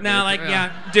 fuck that. Now, bitch. like,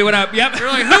 yeah, do it up. Yep. They're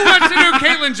like, who wants to do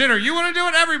Caitlyn Jenner? You want to do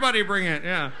it? Everybody bring it.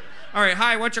 Yeah. All right.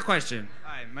 Hi, what's your question?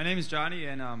 Hi, my name is Johnny,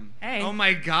 and Hey. Oh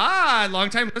my God. Long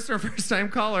time listener, first time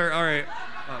caller. All right.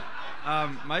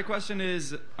 my question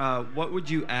is, what would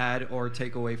you add or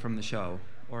take away from the show,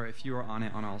 or if you were on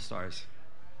it on All Stars?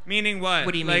 Meaning what?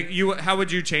 What do you like mean? How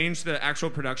would you change the actual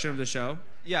production of the show?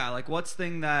 Yeah, like what's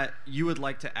thing that you would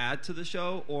like to add to the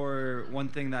show, or one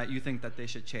thing that you think that they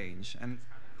should change? And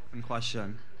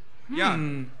question. Yeah.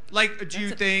 Like, do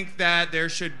you think that there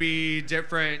should be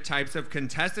different types of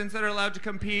contestants that are allowed to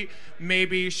compete?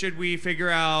 Maybe should we figure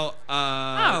out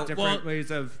different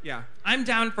ways of, I'm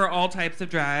down for all types of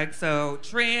drag. So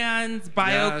trans,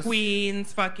 bio Yes.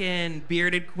 queens, fucking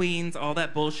bearded queens, all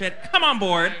that bullshit. Come on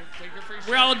board.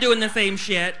 We're all doing the same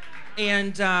shit.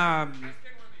 And,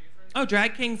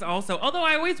 drag kings also. Although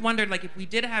I always wondered, like, if we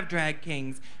did have drag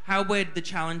kings, how would the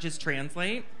challenges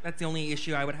translate? That's the only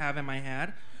issue I would have in my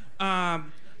head.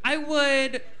 I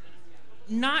would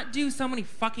not do so many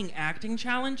fucking acting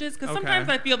challenges, because sometimes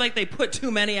I feel like they put too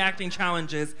many acting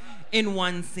challenges in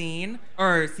one scene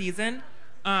or season.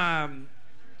 And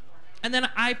then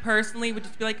I personally would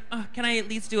just be like, can I at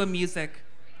least do a music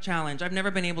challenge? I've never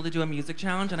been able to do a music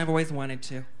challenge, and I've always wanted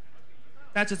to.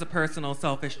 That's just a personal,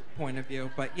 selfish point of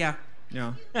view, but yeah.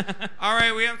 Yeah. All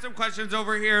right, we have some questions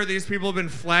over here. These people have been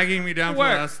flagging me down for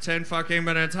the last 10 fucking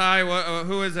minutes. Hi,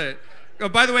 who is it? Oh,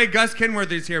 by the way, Gus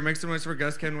Kenworthy's here. Make some noise for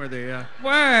Gus Kenworthy, yeah.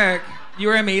 Work. You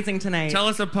were amazing tonight. Tell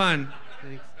us a pun.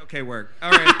 Thanks. Okay, work.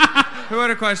 All right. Who had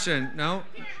a question? No?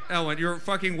 Ellen, you were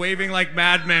fucking waving like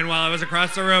madmen while I was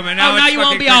across the room, and now now it's you won't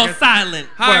fucking be all crickets. silent.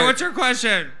 Hi, Work. what's your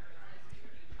question?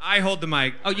 I hold the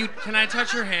mic. Oh, you... Can I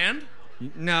touch your hand?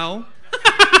 No.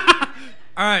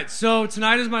 All right, so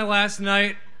tonight is my last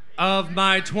night of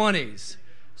my 20s.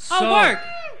 So, work.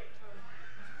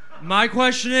 My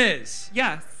question is...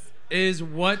 Yes. Is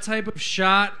what type of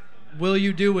shot will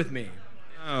you do with me?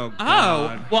 Oh,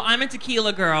 God. Well, I'm a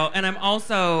tequila girl, and I'm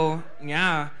also,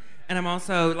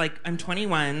 like, I'm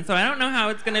 21, so I don't know how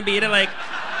it's going to be to, like,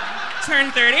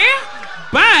 turn 30.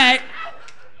 But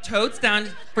totes down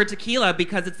for tequila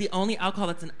because it's the only alcohol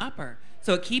that's an upper.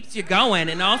 So it keeps you going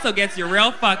and also gets you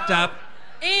real fucked up.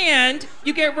 And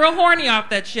you get real horny off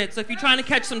that shit. So if you're trying to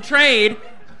catch some trade,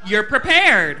 you're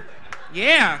prepared.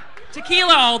 Yeah.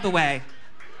 Tequila all the way.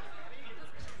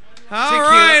 All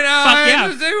right.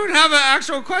 Does anyone have an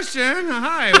actual question?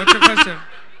 Hi, what's your question?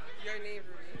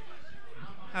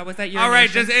 How was that your All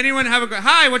right, does anyone have a question?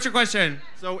 Hi, what's your question?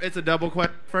 So it's a double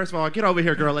question. First of all, get over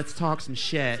here, girl. Let's talk some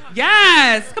shit.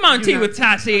 Yes. Come on, Tea with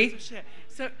Tati.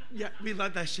 So, yeah, we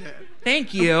love that shit.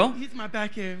 Thank you. He's my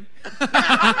back end.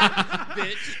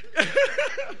 Bitch.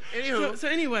 So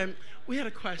anyway, we had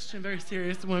a question, very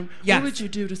serious one. Yes. What would you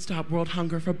do to stop world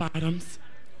hunger for bottoms?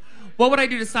 What would I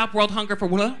do to stop world hunger for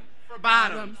what? For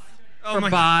bottoms. For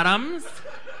bottoms?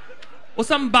 Well,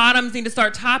 some bottoms need to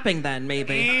start topping then,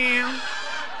 maybe.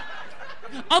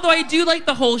 Although I do like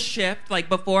the whole shift. Like,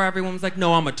 before everyone was like,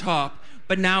 no, I'm a top.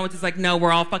 But now it's just like, no,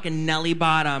 we're all fucking Nelly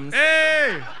bottoms.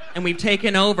 Hey! And we've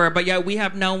taken over, but yet we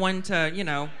have no one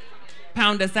to,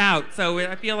 pound us out. So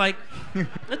I feel like,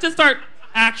 let's just start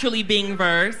actually being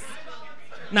verse.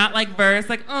 Not like verse,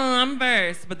 like, oh, I'm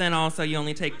verse. But then also, you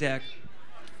only take dick.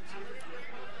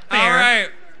 Fair. All right.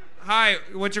 Hi,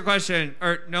 what's your question?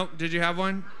 Or, nope, did you have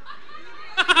one?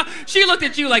 She looked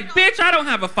at you like, bitch, I don't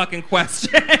have a fucking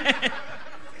question.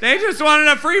 They just wanted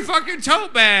a free fucking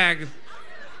tote bag.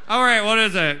 All right, what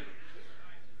is it?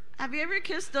 Have you ever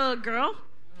kissed a girl?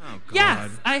 Oh, God. Yes,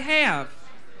 I have.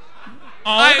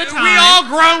 All the time. We all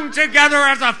grown together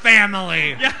as a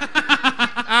family.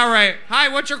 All right. Hi,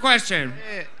 what's your question?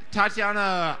 Hey,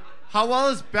 Tatianna, how well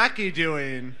is Becky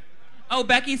doing? Oh,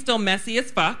 Becky's still messy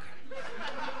as fuck.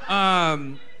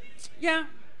 Yeah.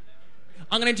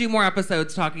 I'm going to do more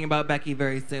episodes talking about Becky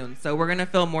very soon. So we're going to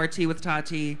film more Tea with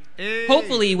Tati,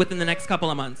 hopefully within the next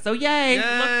couple of months. So yay.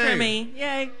 Look for me.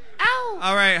 Yay. Ow.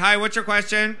 All right. Hi, what's your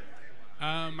question?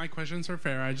 My question's for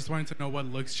Farrah. I just wanted to know what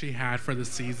looks she had for the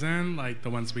season, like the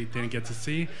ones we didn't get to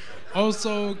see.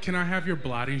 Also, can I have your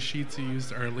blotting sheets you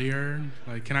used earlier?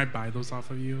 Like, can I buy those off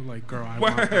of you? Like, girl, I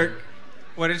want them.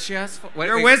 What did she ask for?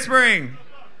 You're whispering.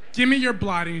 Give me your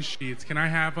blotting sheets. Can I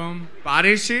have them?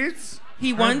 Body sheets?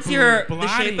 He wants the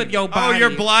shape of your body. Oh, your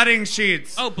blotting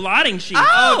sheets. Oh, blotting sheets.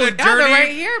 Oh, the yeah, dirty they're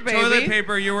right here, baby. toilet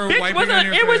paper you were Bitch, wiping on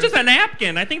your it was face. just a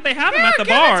napkin. I think they have them at the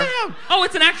bar. Oh,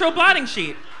 it's an actual blotting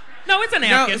sheet. No, it's a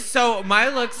napkin. No, so my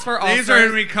looks for All These Stars. are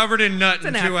going to be covered in nut in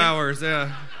 2 napkin. hours.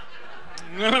 Yeah.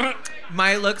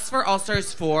 My looks for All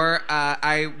Stars 4,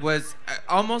 I was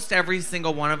almost every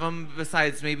single one of them,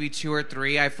 besides maybe 2 or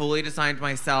 3, I fully designed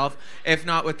myself, if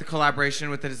not with the collaboration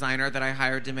with the designer that I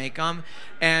hired to make them.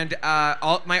 And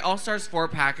my All Stars 4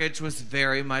 package was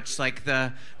very much like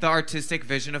the artistic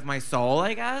vision of my soul,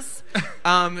 I guess.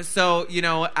 So, you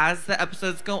know, as the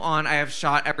episodes go on, I have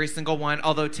shot every single one,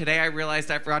 although today I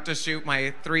realized I forgot to shoot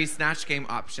my 3 Snatch Game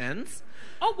options.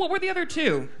 Oh, what were the other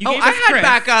 2? You Oh, gave I us had Chris.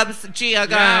 backups. Gia got.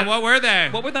 Yeah, what were they?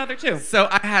 What were the other 2? So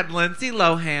I had Lindsay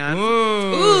Lohan.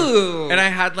 Ooh. And I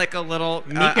had like a little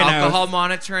Mykonos. alcohol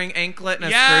monitoring anklet and a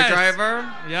Yes.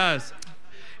 screwdriver. Yes.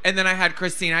 And then I had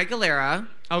Christina Aguilera,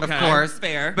 of Okay. course.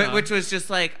 Fair. But which was just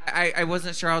like, I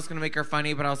wasn't sure I was going to make her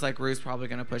funny, but I was like, Rue's probably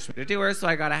going to push me to do her, so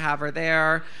I got to have her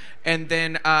there. And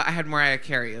then I had Mariah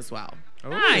Carey as well.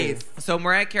 Nice. So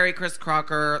Mariah Carey, Chris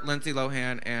Crocker, Lindsay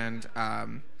Lohan, and...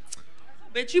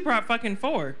 Bitch, you brought fucking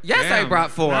 4. Yes, Damn. I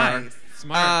brought 4. Nice.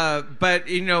 Smart. But,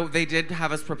 you know, they did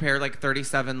have us prepare like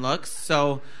 37 looks.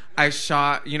 So I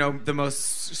shot, you know, the most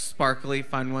sparkly,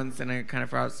 fun ones, and I kind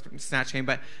of forgot Snatch Game.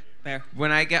 But Fair.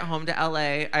 when I get home to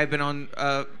LA, I've been on,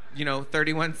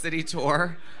 31 city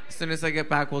tour. As soon as I get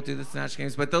back, we'll do the Snatch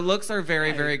Games. But the looks are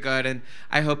very, very good. And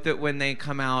I hope that when they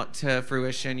come out to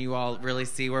fruition, you all really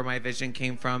see where my vision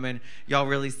came from. And y'all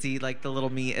really see, like, the little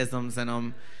me-isms in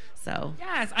them. So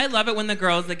Yes, I love it when the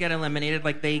girls that get eliminated,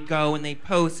 like they go and they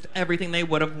post everything they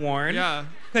would have worn. Yeah.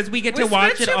 Because we get We to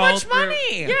watch spent it too all much through.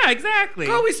 money. Yeah, exactly.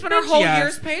 Girl, we spent our Bitch, whole yes.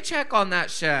 year's paycheck on that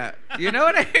shit. You know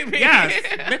what I mean? Yes.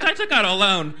 Bitch, I took out a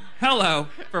loan. Hello.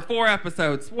 For 4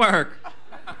 episodes. Work.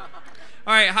 All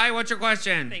right. Hi, what's your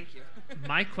question? Thank you.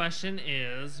 My question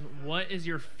is, what is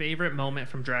your favorite moment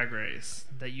from Drag Race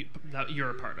that you're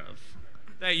a part of?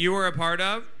 That you were a part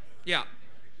of? Yeah.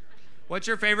 What's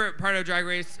your favorite part of Drag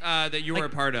Race that you were a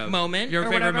part of? Moment Your or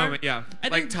favorite whatever? moment, yeah. I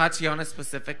Like think Tatiana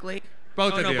specifically?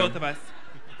 Both oh, of no, you. both of us.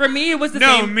 For me, it was the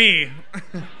No, same. me.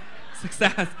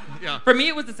 Success. Yeah. For me,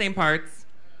 it was the same parts.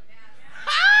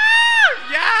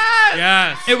 Yes!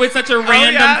 Yes. It was such a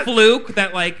random yes. fluke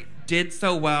that like did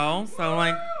so well. So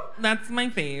like that's my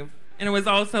fave. And it was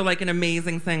also like an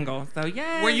amazing single. So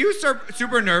yeah. Were you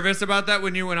super nervous about that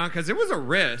when you went on? Because it was a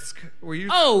risk. Were you?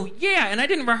 Oh yeah, and I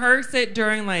didn't rehearse it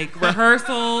during like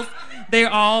rehearsals. They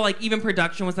all like even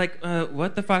production was like,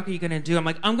 "What the fuck are you gonna do?" I'm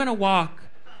like, "I'm gonna walk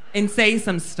and say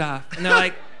some stuff," and they're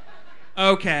like,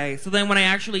 "Okay." So then when I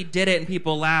actually did it and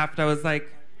people laughed, I was like,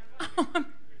 "Oh,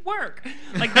 work."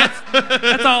 Like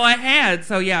that's all I had.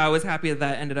 So yeah, I was happy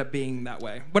that ended up being that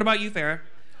way. What about you, Farrah?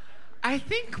 I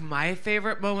think my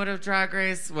favorite moment of Drag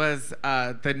Race was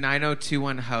the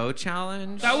 9021 Ho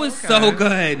challenge. That was so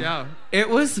good. Yeah. It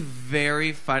was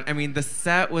very fun. I mean, the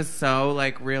set was so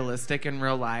like realistic in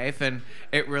real life, and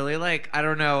it really like I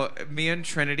don't know. Me and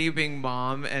Trinity being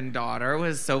mom and daughter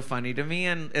was so funny to me,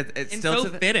 and it's And still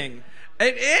so fitting.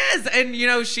 It is, and you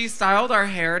know, she styled our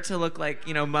hair to look like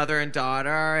mother and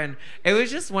daughter, and it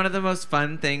was just one of the most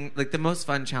fun the most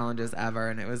fun challenges ever,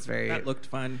 and it was very. That looked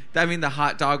fun. I mean, the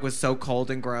hot dog was so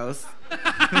cold and gross.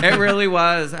 It really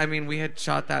was. I mean, we had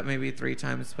shot that maybe 3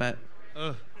 times, but.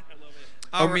 Ugh.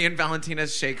 Me and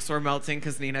Valentina's shakes were melting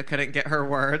because Nina couldn't get her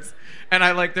words, and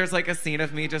there's like a scene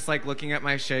of me just like looking at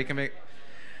my shake and make.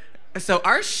 So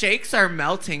our shakes are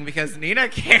melting because Nina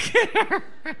can't get her.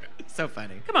 So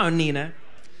funny. Come on, Nina.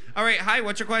 All right. Hi.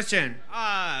 What's your question?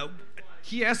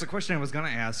 He asked the question I was going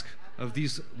to ask of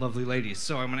these lovely ladies.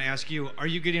 So I'm going to ask you, are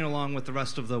you getting along with the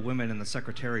rest of the women in the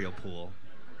secretarial pool?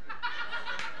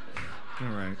 All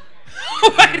right.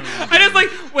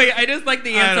 I just like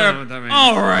the answer. I don't know what that means.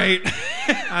 All right.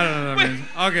 I don't know what that means.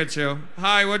 I'll get you.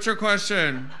 Hi, what's your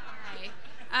question?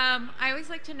 I always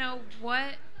like to know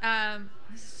what.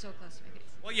 This is so close to my face.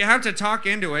 Well, you have to talk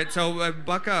into it, so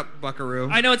buck up, buckaroo.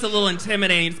 I know it's a little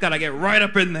intimidating. You just gotta get right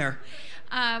up in there.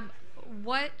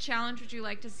 What challenge would you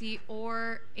like to see,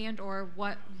 or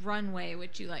what runway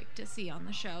would you like to see on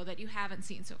the show that you haven't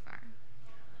seen so far?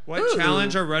 What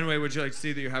challenge or runway would you like to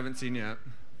see that you haven't seen yet?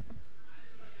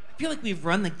 I feel like we've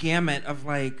run the gamut of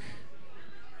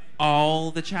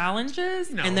all the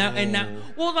challenges. No. And now,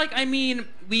 well, I mean,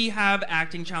 we have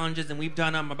acting challenges and we've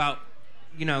done them about,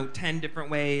 10 different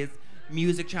ways.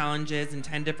 Music challenges in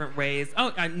 10 different ways.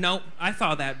 Oh, no, I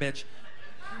saw that, bitch.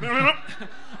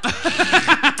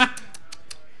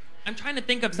 I'm trying to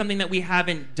think of something that we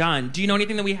haven't done. Do you know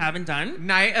anything that we haven't done?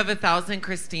 Night of 1,000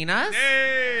 Christinas.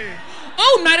 Hey!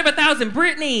 Oh, Night of 1,000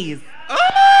 Britneys.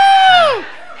 Oh!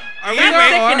 Are we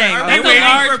That's waiting a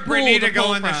large for Brittany pool to go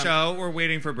pull on the from. show? We're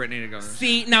waiting for Brittany to go on the show.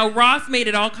 See, now Ross made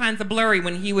it all kinds of blurry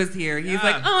when he was here. He's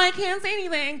like, oh, I can't say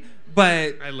anything.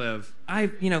 But I live.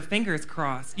 Fingers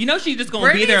crossed. She's just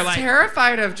going to be there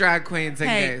terrified of drag queens and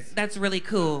hey, gays. that's really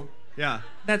cool. Yeah.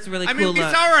 That's really cool. I mean, we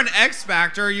saw her on X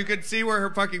Factor. You could see where her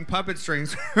fucking puppet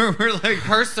strings were.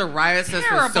 Her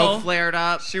psoriasis was so flared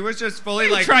up. She was just fully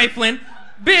trifling.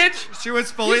 Bitch! She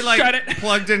was fully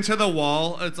plugged into the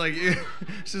wall. It's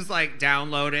she's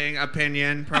downloading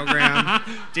opinion program.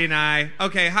 Deny.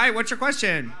 Okay, hi, what's your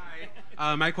question?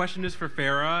 My question is for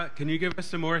Farrah. Can you give us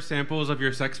some more samples of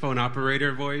your sex phone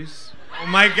operator voice? Oh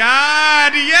my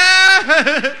God,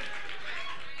 yeah!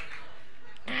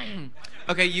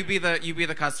 Okay, you be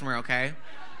the customer, okay?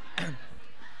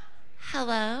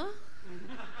 Hello?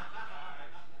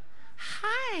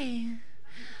 Hi.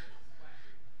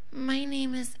 My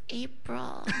name is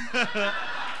April.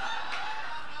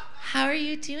 How are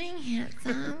you doing,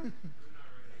 handsome?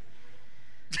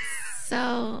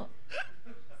 So,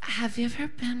 have you ever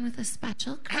been with a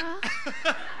special girl?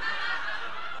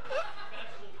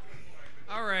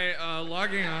 All right,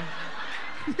 logging on.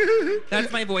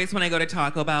 That's my voice when I go to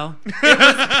Taco Bell.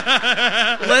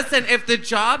 Listen, if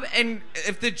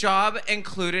the job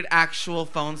included actual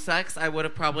phone sex, I would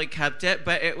have probably kept it,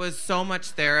 but it was so much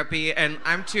therapy and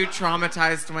I'm too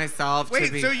traumatized myself to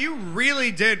be. Wait, so you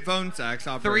really did phone sex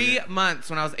operator? 3 months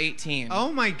when I was 18.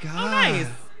 Oh my God. Oh, nice.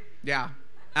 Yeah.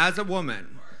 As a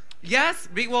woman. Yes,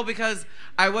 because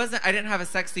I didn't have a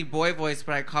sexy boy voice,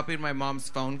 but I copied my mom's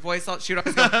phone voice. She would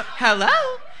always go, "Hello,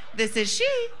 this is she."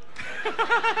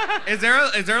 Is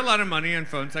there a lot of money in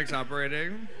phone sex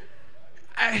operating?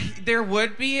 There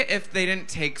would be if they didn't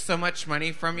take so much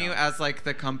money from you as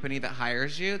the company that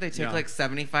hires you. They take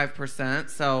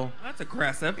 75%. So that's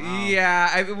aggressive.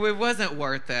 Yeah, it wasn't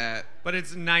worth it. But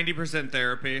it's 90%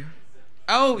 therapy.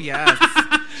 Oh yes,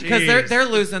 because they're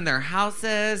losing their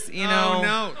houses. Oh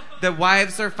no. The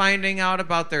wives are finding out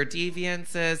about their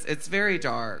deviances. It's very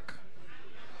dark.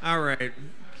 All right.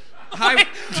 Hi.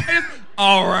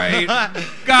 All right. God,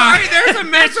 sorry, there's a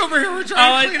mess over here. We're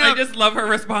trying to clean up. I just love her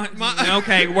response.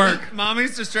 Okay, work.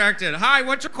 Mommy's distracted. Hi,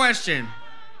 what's your question?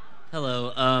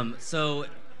 Hello. So,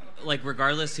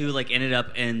 regardless who ended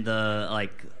up in the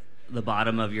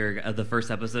bottom of the first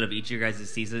episode of each of your guys'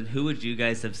 season, who would you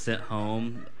guys have sent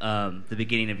home? The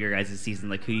beginning of your guys'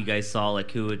 season, who you guys saw,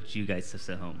 who would you guys have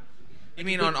sent home? You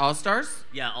mean on All Stars?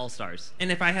 Yeah, All Stars.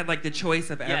 And if I had the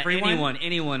choice of everyone?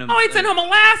 anyone. Oh, I'd send home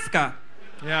Alaska.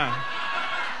 Yeah.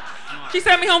 She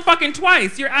sent me home fucking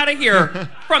twice. You're out of here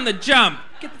from the jump.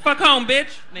 Get the fuck home, bitch.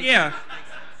 Makes sense.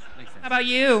 Makes How about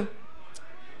you?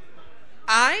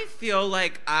 I feel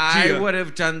like I would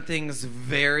have done things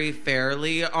very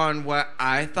fairly on what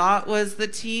I thought was the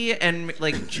tea, and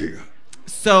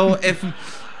so if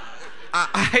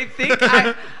I think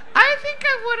I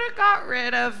would have got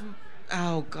rid of.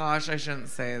 Oh gosh, I shouldn't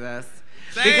say this.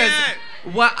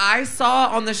 What I saw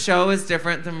on the show is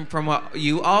different from what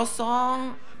you all saw.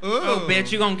 Ooh. Oh,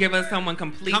 bitch, you gonna give us someone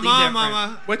completely different. Come on,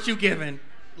 mama. What you giving?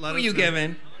 Who you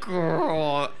giving?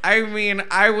 Girl, I mean,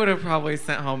 I would have probably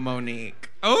sent home Monique.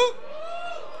 Oh?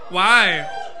 Why?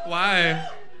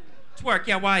 Twerk,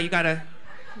 yeah, why? You gotta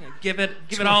give it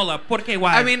all up. Porque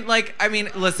why? I mean,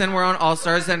 listen, we're on All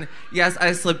Stars, and yes,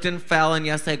 I slipped and fell, and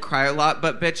yes, I cry a lot,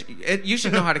 but bitch, you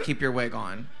should know how to keep your wig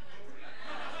on.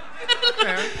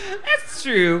 Fair. That's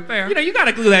true. Fair. You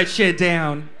gotta glue that shit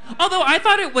down. Although I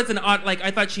thought it was an odd,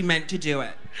 I thought she meant to do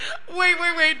it. Wait.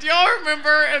 Do y'all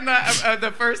remember in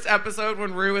the first episode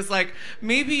when Rue was like,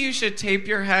 maybe you should tape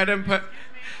your head and put...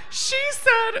 She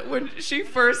said, when she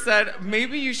first said,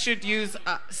 maybe you should use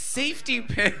safety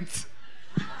pins.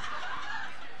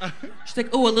 She's like,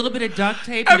 oh, a little bit of duct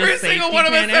tape. And Every just single safety one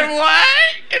of us pin it. said, what?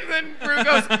 And then Rue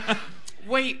goes,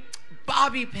 wait,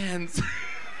 bobby pins.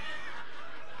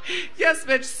 Yes,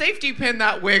 bitch, safety pin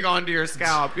that wig onto your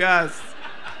scalp, yes.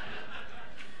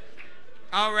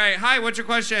 All right. Hi, what's your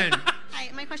question?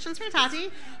 Hi, my question's for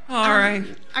Tati. All right.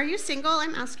 Are you single?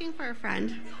 I'm asking for a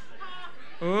friend.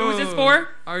 Who is this for?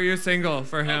 Are you single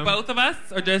for him? Both of us?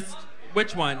 Or just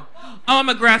which one? Oh, I'm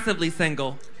aggressively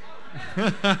single.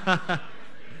 How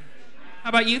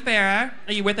about you, Farrah?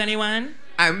 Are you with anyone?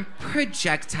 I'm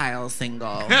projectile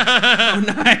single. Oh,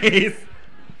 nice.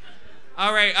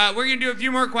 All right, we're going to do a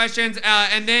few more questions,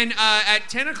 and then at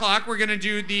 10 o'clock, we're going to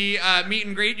do the meet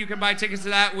and greet. You can buy tickets to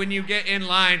that when you get in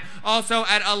line. Also,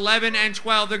 at 11 and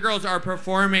 12, the girls are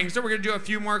performing, so we're going to do a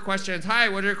few more questions. Hi,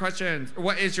 what are your questions?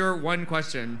 What is your one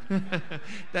question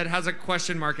that has a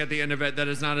question mark at the end of it that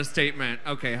is not a statement?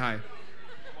 Okay, hi.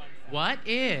 What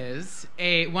is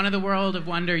one of the World of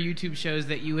Wonder YouTube shows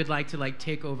that you would like to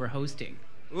take over hosting?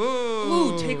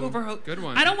 Ooh, take over. Good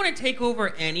one. I don't want to take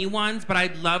over anyone's, but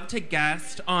I'd love to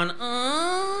guest on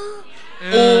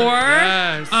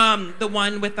yes. The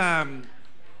one with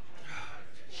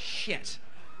shit.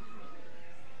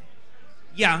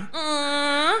 Yeah.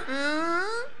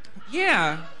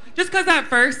 Yeah. Just because that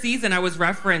first season I was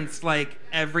referenced like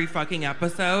every fucking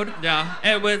episode. Yeah.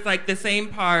 It was like the same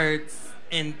parts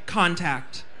in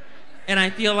Contact. And I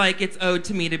feel like it's owed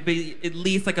to me to be at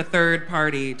least like a third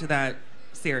party to that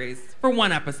series for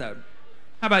one episode.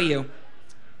 How about you?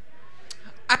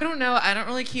 I don't know. I don't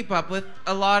really keep up with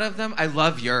a lot of them. I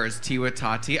love yours, Tea with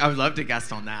Tati. I would love to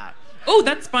guest on that. Oh,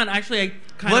 that's fun. Actually, I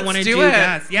kind of want to do it.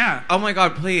 this. Yeah. Oh my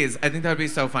God, please. I think that would be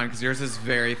so fun because yours is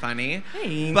very funny.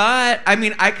 Thanks. But, I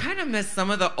mean, I kind of miss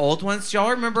some of the old ones. Do y'all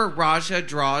remember Raja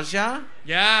Draja?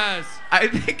 Yes. I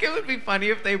think it would be funny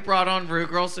if they brought on Rue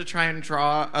girls to try and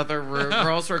draw other Rue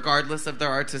girls regardless of their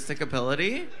artistic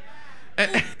ability.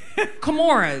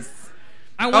 Kimoras.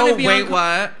 I want to be wait, on.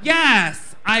 what?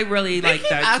 Yes. I really They like keep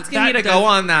that. asking me to go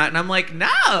on that, and I'm like,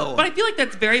 no. But I feel like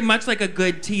that's very much like a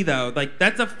good tea, though. Like,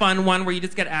 that's a fun one where you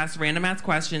just get asked random-ass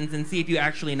questions and see if you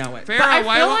actually know it. But I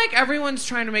feel like everyone's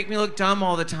trying to make me look dumb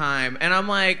all the time, and I'm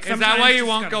like, Is that why you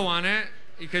won't go on it?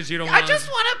 Because you don't want I just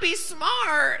want to be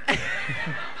smart.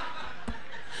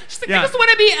 She's like, I just want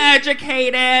to be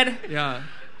educated. Yeah.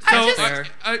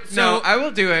 No, I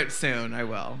will do it soon. I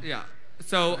will. Yeah.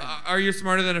 So, are you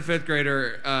smarter than a fifth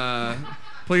grader?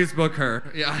 Please book her.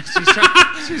 Yeah,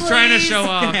 she's trying to show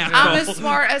off. Yeah. I'm as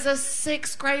smart as a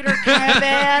sixth grader,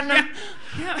 Kevin.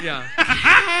 Yeah.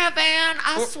 Kevin,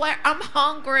 I swear, I'm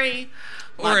hungry.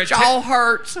 My a jaw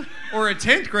hurts. Or a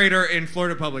 10th grader in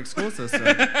Florida public school system.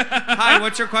 Hi,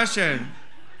 what's your question?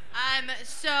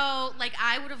 So,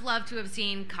 I would have loved to have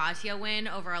seen Katya win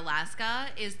over Alaska.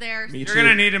 Is there... You're going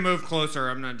to need to move closer.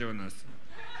 I'm not doing this.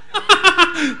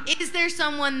 Is there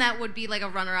someone that would be like a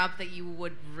runner-up that you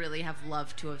would really have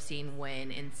loved to have seen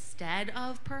win instead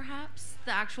of perhaps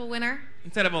the actual winner?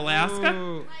 Instead of Alaska?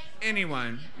 Ooh,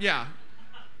 anyone. Yeah.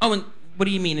 Oh, and what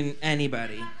do you mean in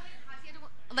anybody?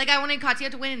 I wanted Katya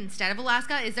to win instead of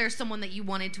Alaska. Is there someone that you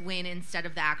wanted to win instead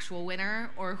of the actual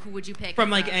winner? Or who would you pick?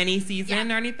 From any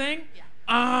season or anything?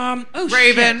 Yeah.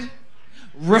 Raven.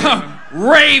 Shit.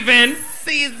 Raven.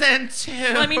 Season 2.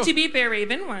 Well, I mean, to be fair,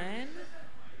 Raven won.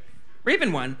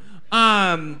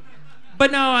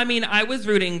 But no, I mean, I was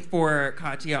rooting for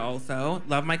Katya also.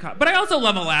 Love my but I also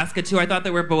love Alaska too. I thought they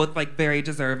were both very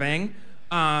deserving.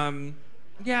 Yeah,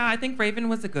 I think Raven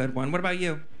was a good one. What about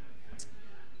you?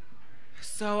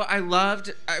 So I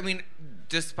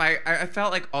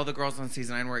felt like all the girls on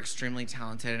season 9 were extremely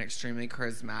talented and extremely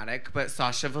charismatic, but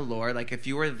Sasha Velour, if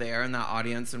you were there in that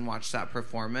audience and watched that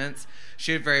performance,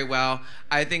 she did very well.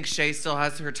 I think Shay still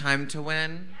has her time to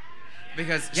win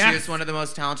because she is one of the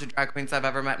most talented drag queens I've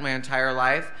ever met in my entire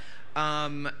life.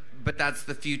 But that's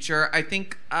the future. I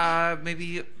think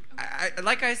maybe...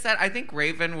 like I said, I think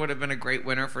Raven would have been a great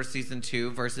winner for season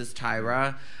 2 versus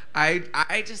Tyra.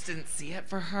 I just didn't see it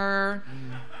for her.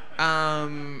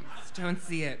 Just don't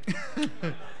see it.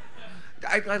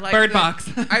 I like Bird Box.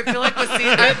 I feel like with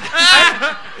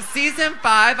season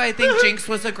 5, I think Jinx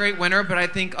was a great winner, but I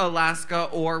think Alaska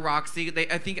or Roxy,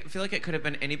 I feel like it could have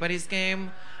been anybody's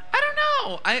game. I don't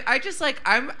know. I just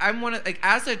I'm one of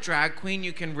as a drag queen,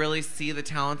 you can really see the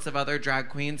talents of other drag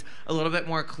queens a little bit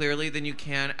more clearly than you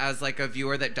can as a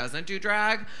viewer that doesn't do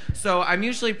drag. So I'm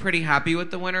usually pretty happy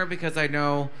with the winner because I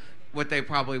know what they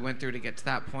probably went through to get to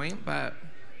that point. But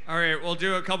all right, we'll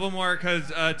do a couple more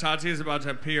because Tati is about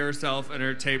to pee herself and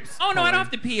her tape's Oh no, pulling. I don't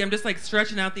have to pee. I'm just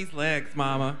stretching out these legs,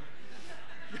 Mama.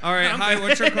 All right, hi.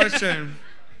 What's your question?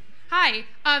 Hi.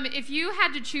 If you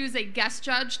had to choose a guest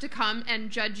judge to come and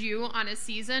judge you on a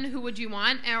season, who would you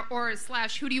want? Or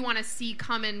slash, who do you want to see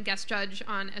come and guest judge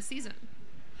on a season?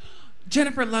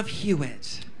 Jennifer Love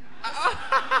Hewitt.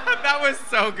 That was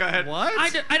so good. What?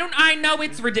 I know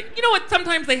it's ridiculous. You know what?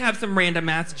 Sometimes they have some random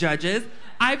ass judges.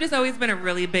 I've just always been a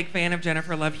really big fan of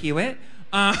Jennifer Love Hewitt.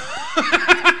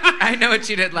 I know what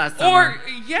she did last summer.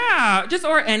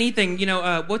 Or anything. You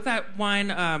know, what's that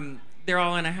one? They're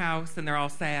all in a house and they're all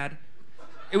sad.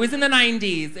 It was in the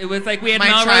 90s. It was like we had My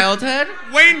Melrose. Childhood?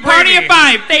 Wayne Party Brady. of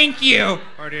Five. Thank you.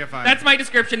 Party of Five. That's my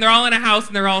description. They're all in a house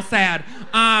and they're all sad.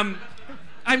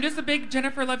 I'm just a big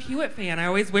Jennifer Love Hewitt fan. I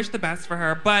always wish the best for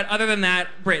her. But other than that,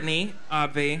 Britney,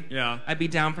 obvi. Yeah. I'd be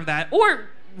down for that. Or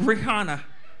Rihanna.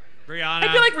 Rihanna.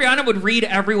 I feel like Rihanna would read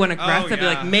everyone aggressively,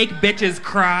 yeah. like make bitches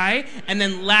cry and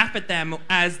then laugh at them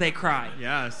as they cry.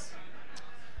 Yes.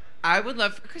 I would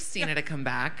love for Christina to come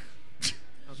back.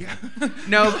 Yeah.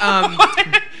 No.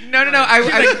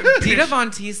 Dita Von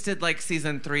Teese did like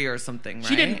season 3 or something, right?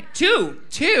 She did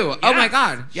 2. Oh my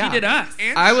God. She did us.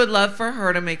 I would love for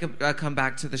her to make a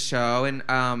comeback to the show, and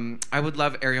I would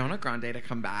love Ariana Grande to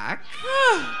come back.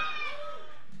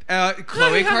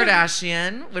 Khloe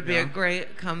Kardashian would be a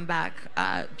great comeback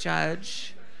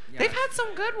judge. Yeah. They've had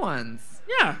some good ones.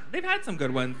 Yeah, they've had some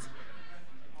good ones.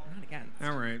 Not again.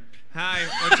 All right. Hi,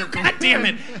 what's your God damn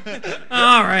it.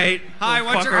 All right. Hi,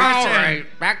 what's your All question?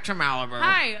 right, back to Malibu.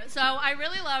 Hi. So I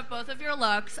really love both of your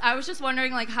looks. I was just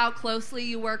wondering, like, how closely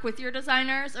you work with your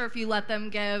designers, or if you let them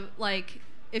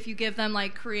if you give them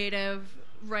like creative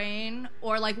reign,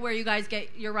 or like where you guys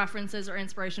get your references or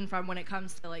inspiration from when it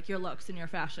comes to like your looks and your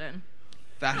fashion.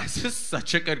 That is just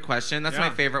such a good question. That's my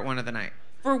favorite one of the night.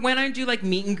 For when I do like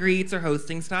meet and greets or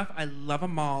hosting stuff, I love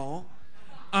them all.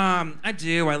 I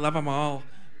do. I love them all.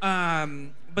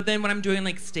 But then when I'm doing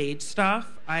like stage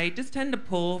stuff, I just tend to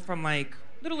pull from like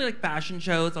literally like fashion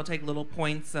shows. I'll take little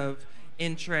points of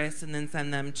interest and then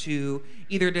send them to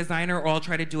either a designer or I'll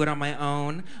try to do it on my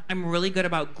own. I'm really good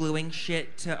about gluing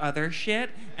shit to other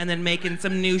shit and then making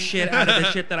some new shit out of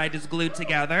the shit that I just glued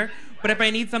together. But if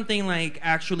I need something like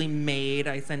actually made,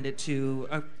 I send it to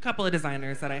a couple of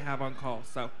designers that I have on call.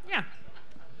 So yeah.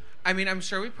 I mean, I'm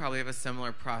sure we probably have a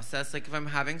similar process. Like, if I'm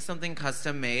having something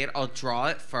custom made, I'll draw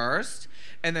it first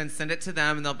and then send it to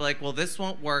them, and they'll be like, well, this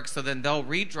won't work. So then they'll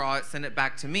redraw it, send it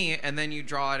back to me, and then you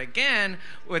draw it again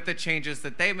with the changes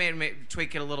that they made,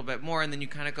 tweak it a little bit more, and then you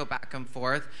kind of go back and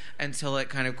forth until it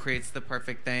kind of creates the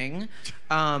perfect thing.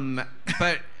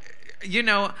 But... You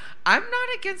know, I'm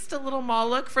not against a little mall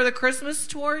look for the Christmas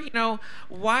tour. You know,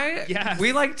 why? Yes.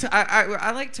 We like to.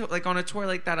 I like to, like, on a tour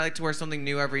like that, I like to wear something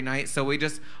new every night. So we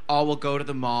just all will go to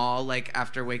the mall, like,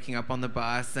 after waking up on the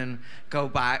bus and go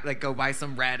buy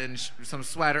some red and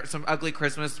some ugly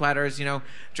Christmas sweaters. You know,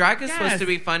 drag is supposed to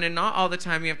be fun, and not all the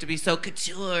time you have to be so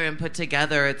couture and put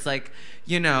together. It's like,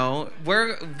 you know,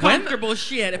 we're comfortable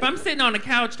shit. If I'm sitting on a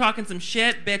couch talking some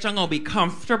shit, bitch, I'm gonna be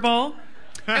comfortable.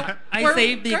 I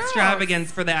save the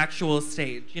extravagance for the actual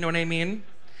stage. You know what I mean?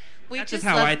 That's just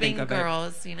how love I being think of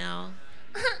girls, you know.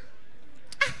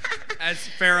 As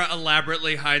Farrah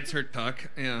elaborately hides her tuck.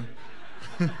 Yeah.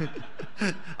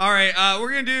 All right,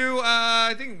 we're gonna do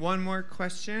I think one more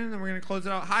question, and we're gonna close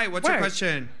it out. Hi, what's your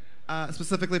question?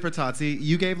 Specifically for Tati,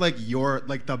 you gave like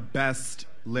the best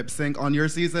lip sync on your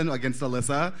season against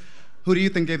Alyssa. Who do you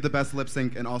think gave the best lip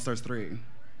sync in All Stars 3?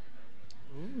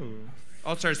 Ooh.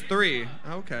 All Stars 3.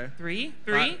 Okay. 3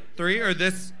 or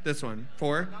this one?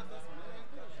 4.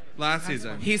 Last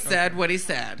season. He said what he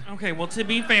said. Okay. Well, to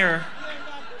be fair.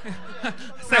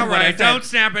 All right. Don't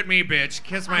snap at me, bitch.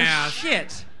 Kiss my ass.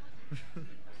 Shit.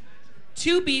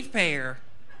 To be fair,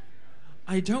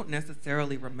 I don't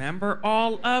necessarily remember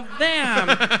all of them.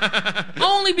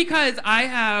 Only because I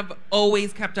have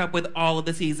always kept up with all of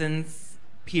the seasons,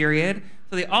 period.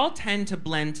 So they all tend to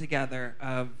blend together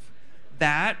of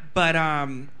that. But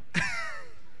I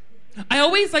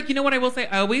always like, you know what I will say?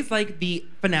 I always like the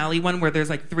finale one where there's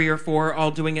like 3 or 4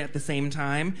 all doing it at the same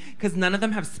time because none of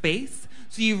them have space.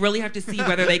 So you really have to see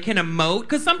whether they can emote.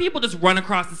 Because some people just run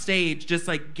across the stage just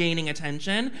like gaining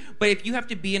attention. But if you have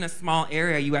to be in a small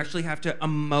area, you actually have to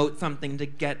emote something to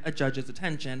get a judge's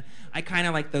attention. I kind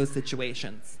of like those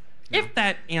situations. Yeah. If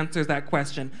that answers that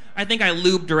question. I think I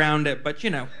lubed around it, but you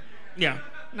know, yeah.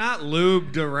 Not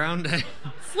lubed around it.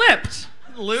 Slipped.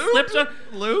 Lubed?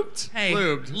 Looped? Hey.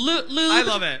 Lubed. Lubed. I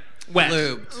love it. Wet.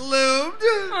 Lubed. Lubed.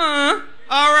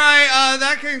 All right,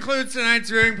 that concludes tonight's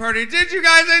viewing party. Did you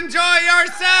guys enjoy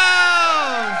yourselves?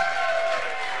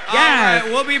 All right,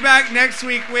 we'll be back next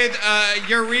week with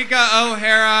Eureka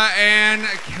O'Hara and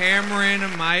Cameron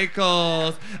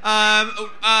Michaels.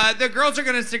 The girls are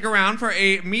going to stick around for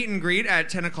a meet and greet at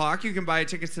 10 o'clock. You can buy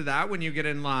tickets to that when you get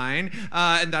in line,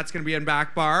 and that's going to be in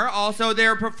Back Bar. Also,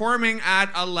 they're performing at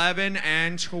 11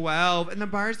 and 12, and the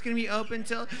bar is going to be open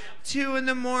till 2 in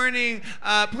the morning.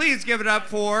 Please give it up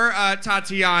for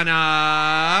Tatianna.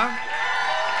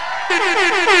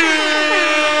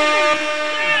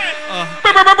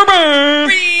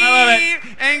 I love it.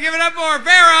 And give it up for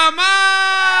Farrah Moan.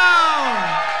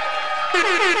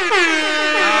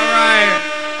 All right.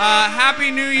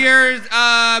 Happy New Year's,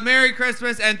 Merry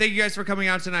Christmas, and thank you guys for coming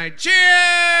out tonight.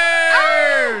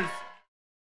 Cheers!